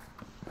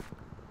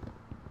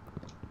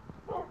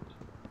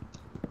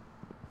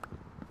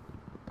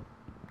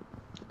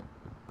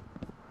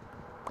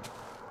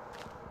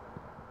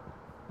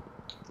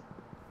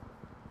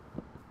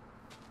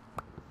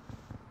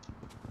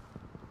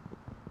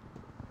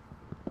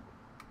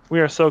 We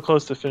are so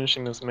close to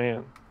finishing this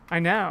man. I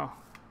know.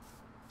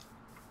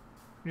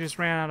 We just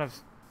ran out of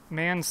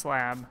man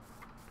slab.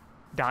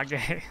 Dog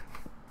day.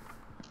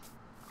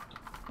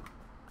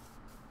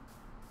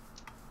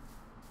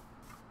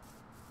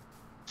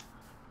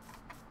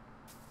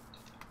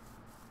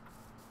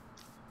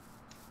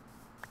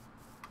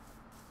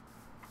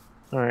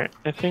 Alright,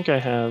 I think I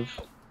have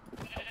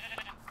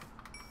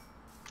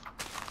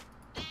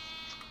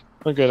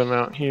a good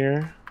amount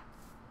here.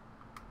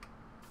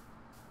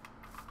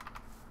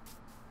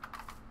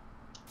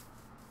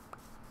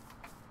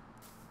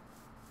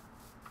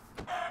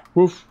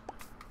 Woof.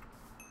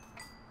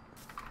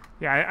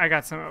 Yeah, I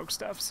got some oak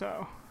stuff,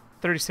 so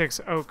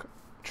 36 oak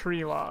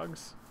tree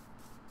logs.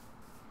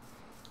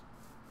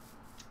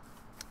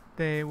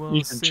 They will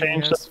You can see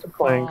change us the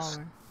planks.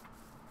 falling.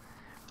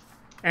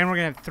 And we're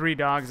gonna have 3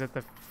 dogs at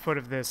the foot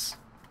of this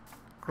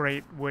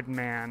great wood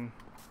man.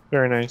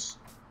 Very nice.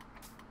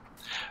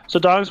 So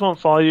dogs won't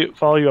follow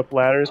you up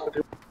ladders, but they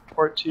will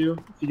report to you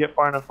if you get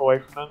far enough away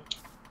from them.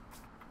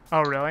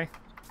 Oh, really?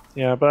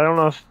 Yeah, but I don't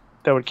know if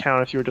that would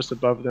count if you were just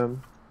above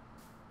them.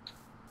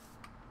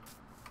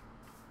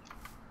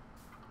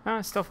 Oh,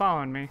 it's still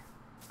following me.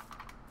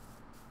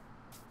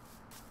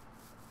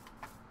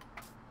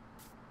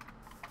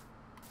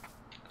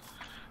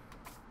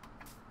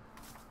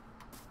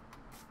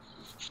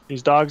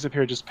 These dogs up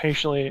here just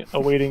patiently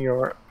awaiting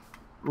your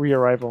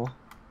re-arrival.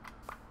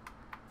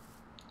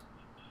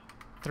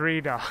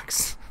 3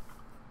 dogs.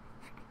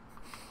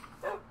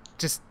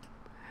 Just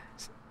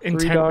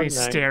intently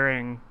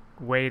staring,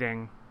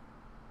 waiting.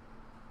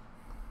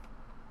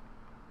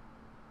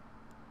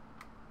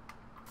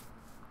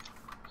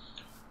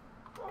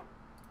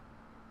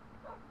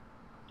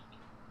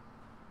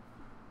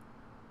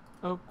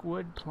 Oak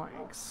wood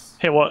planks.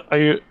 Hey, what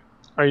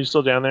are you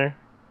still down there?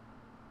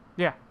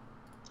 Yeah.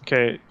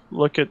 Okay,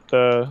 look at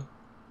the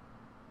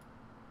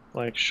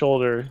like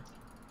shoulder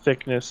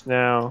thickness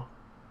now.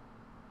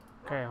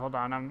 Okay, hold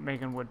on. I'm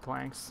making wood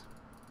planks.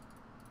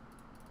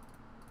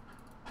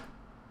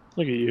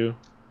 Look at you.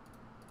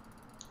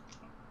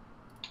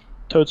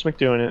 Totes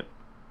McDoing it.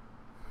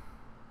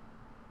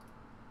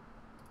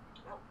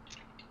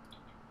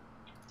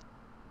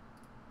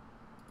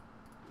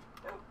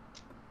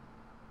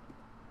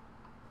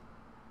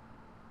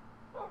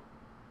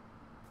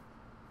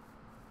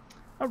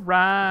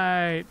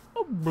 Alright.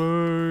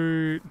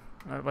 Alright.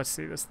 Let's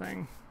see this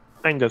thing.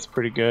 I think that's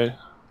pretty good.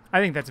 I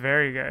think that's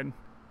very good.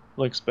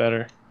 Looks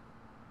better.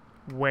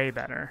 Way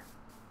better.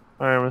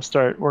 Alright, I'm gonna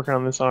start working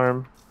on this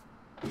arm.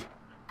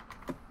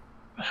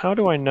 How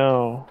do I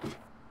know?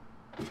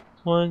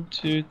 1,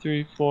 2,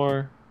 3,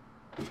 4.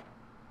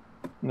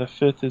 And the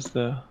 5th is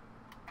the...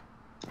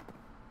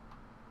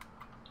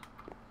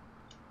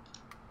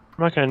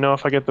 I'm not gonna know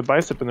if I get the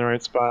bicep in the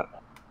right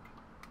spot.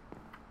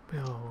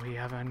 Will we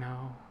ever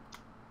know?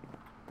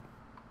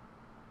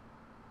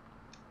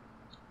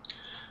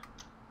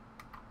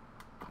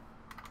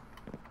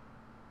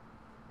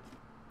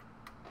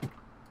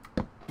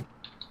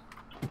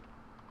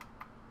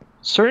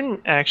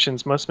 Certain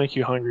actions must make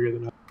you hungrier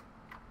than others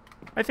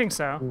I think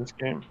so. in this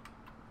game.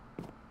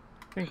 I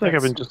think I feel like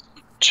I've been just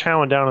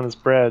chowing down on this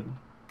bread.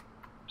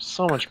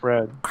 So much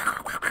bread.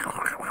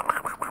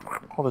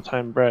 All the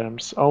time bread. I'm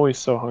just always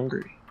so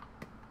hungry.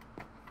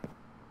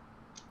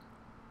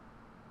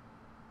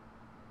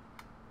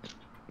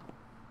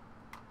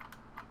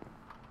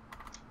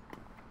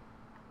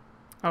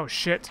 Oh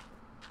shit.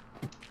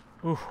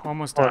 Ooh,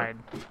 almost What? died.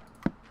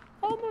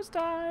 Almost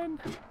died.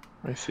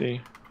 I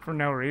see. For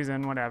no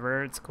reason,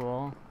 whatever, it's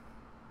cool.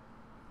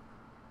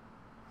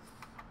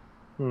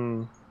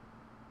 Hmm.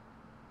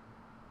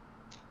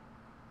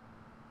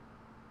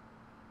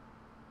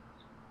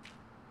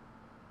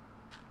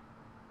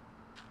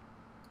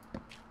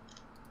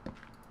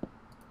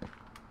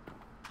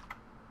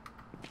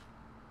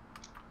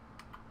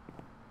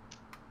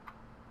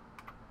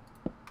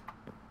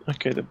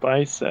 Okay, the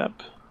bicep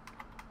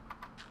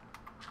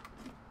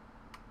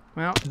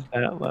Well, is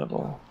that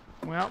level.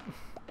 well,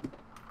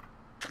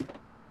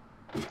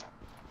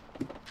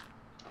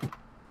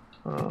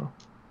 Oh.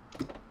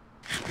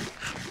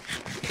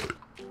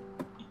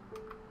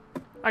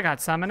 I got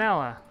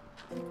salmonella.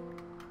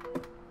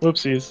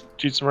 Whoopsies.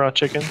 Did you eat some raw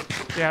chicken?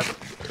 Yep.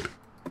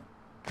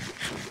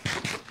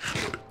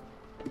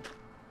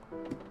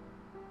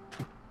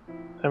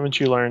 Haven't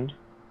you learned?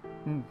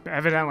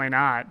 Evidently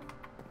not.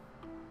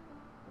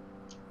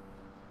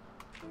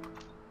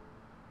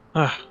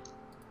 Ah.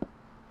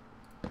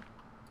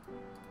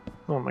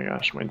 Oh my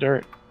gosh, my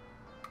dirt.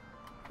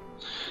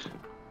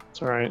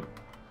 It's alright.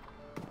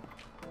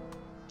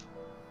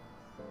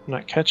 I'm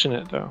not catching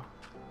it though.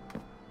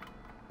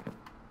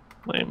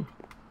 Lame.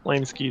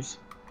 Lame skis.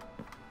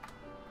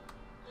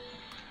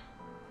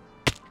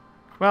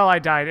 Well, I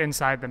died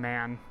inside the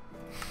man.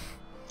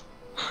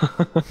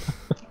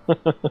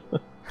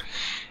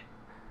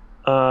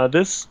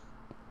 This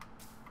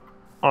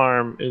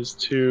arm is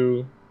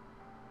too...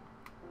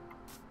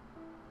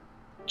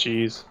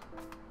 Jeez.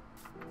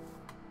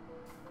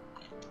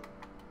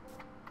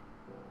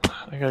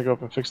 I gotta go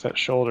up and fix that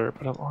shoulder,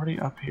 but I'm already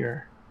up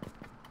here.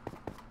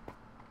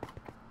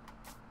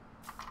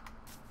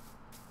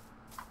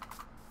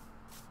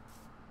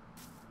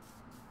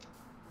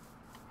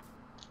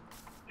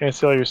 I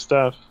see all your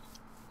stuff.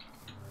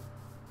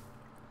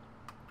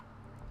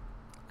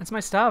 That's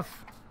my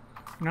stuff.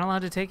 You're not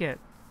allowed to take it.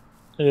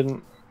 I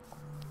didn't.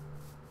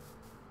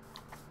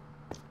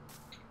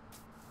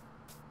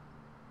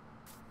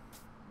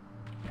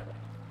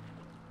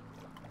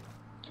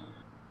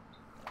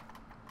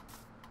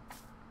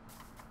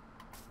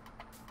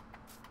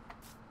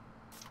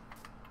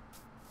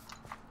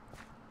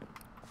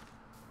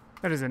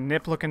 That is a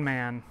nip-looking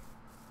man.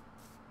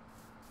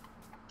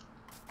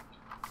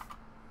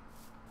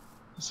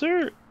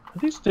 Are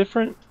these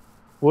different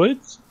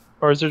woods?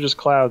 Or is there just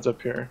clouds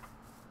up here?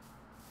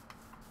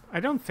 I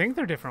don't think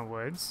they're different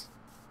woods.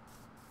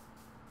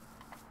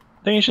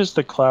 I think it's just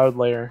the cloud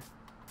layer.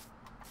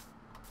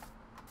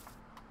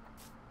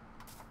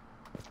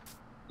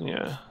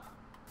 Yeah.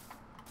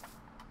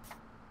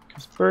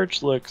 Because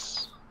birch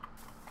looks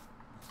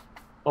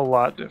a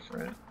lot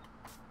different.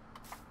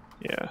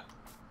 Yeah.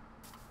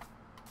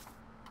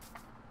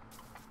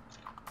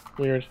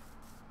 Weird.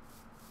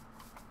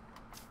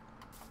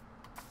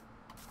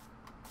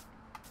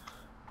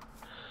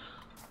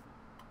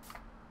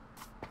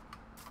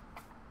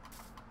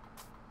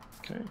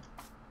 Okay.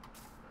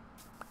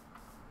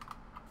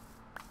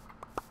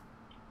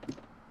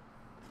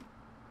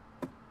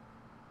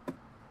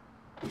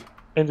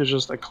 I think there's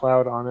just a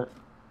cloud on it.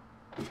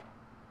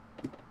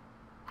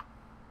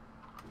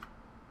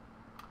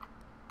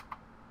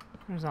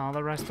 There's all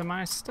the rest of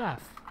my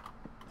stuff.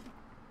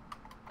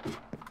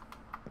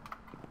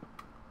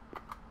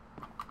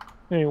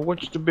 Hey,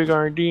 what's the big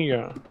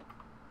idea?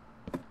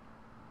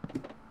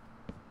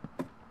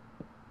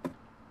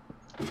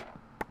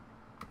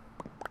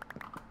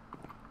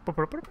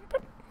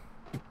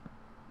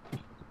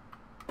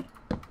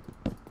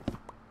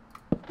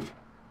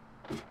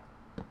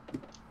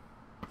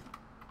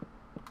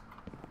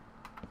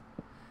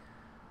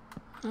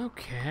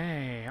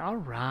 Okay, all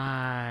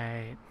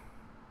right.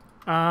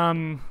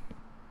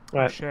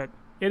 What? Oh shit.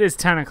 It is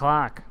 10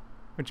 o'clock,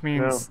 which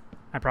means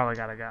I probably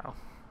gotta go.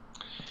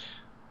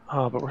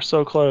 Oh, but we're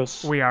so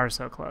close. We are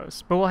so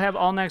close. But we'll have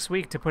all next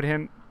week to put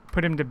him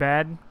to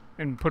bed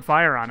and put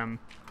fire on him.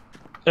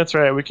 That's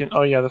right. We can.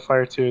 Oh yeah, the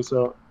fire too.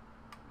 So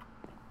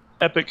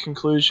epic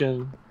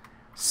conclusion.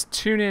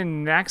 Tune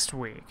in next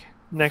week.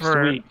 Next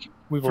week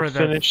we will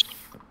finish.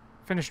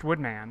 Finished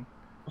Woodman.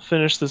 We'll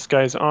finish this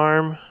guy's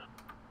arm.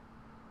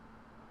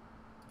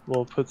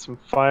 We'll put some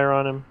fire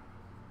on him.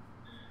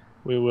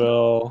 We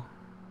will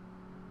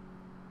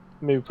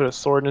maybe put a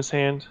sword in his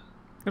hand.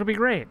 It'll be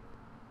great.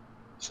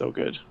 So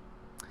good.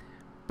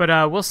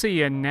 But we'll see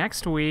you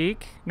next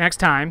week. Next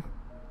time.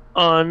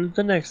 On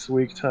the next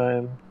week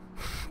time.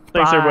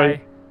 Thanks,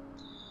 everybody.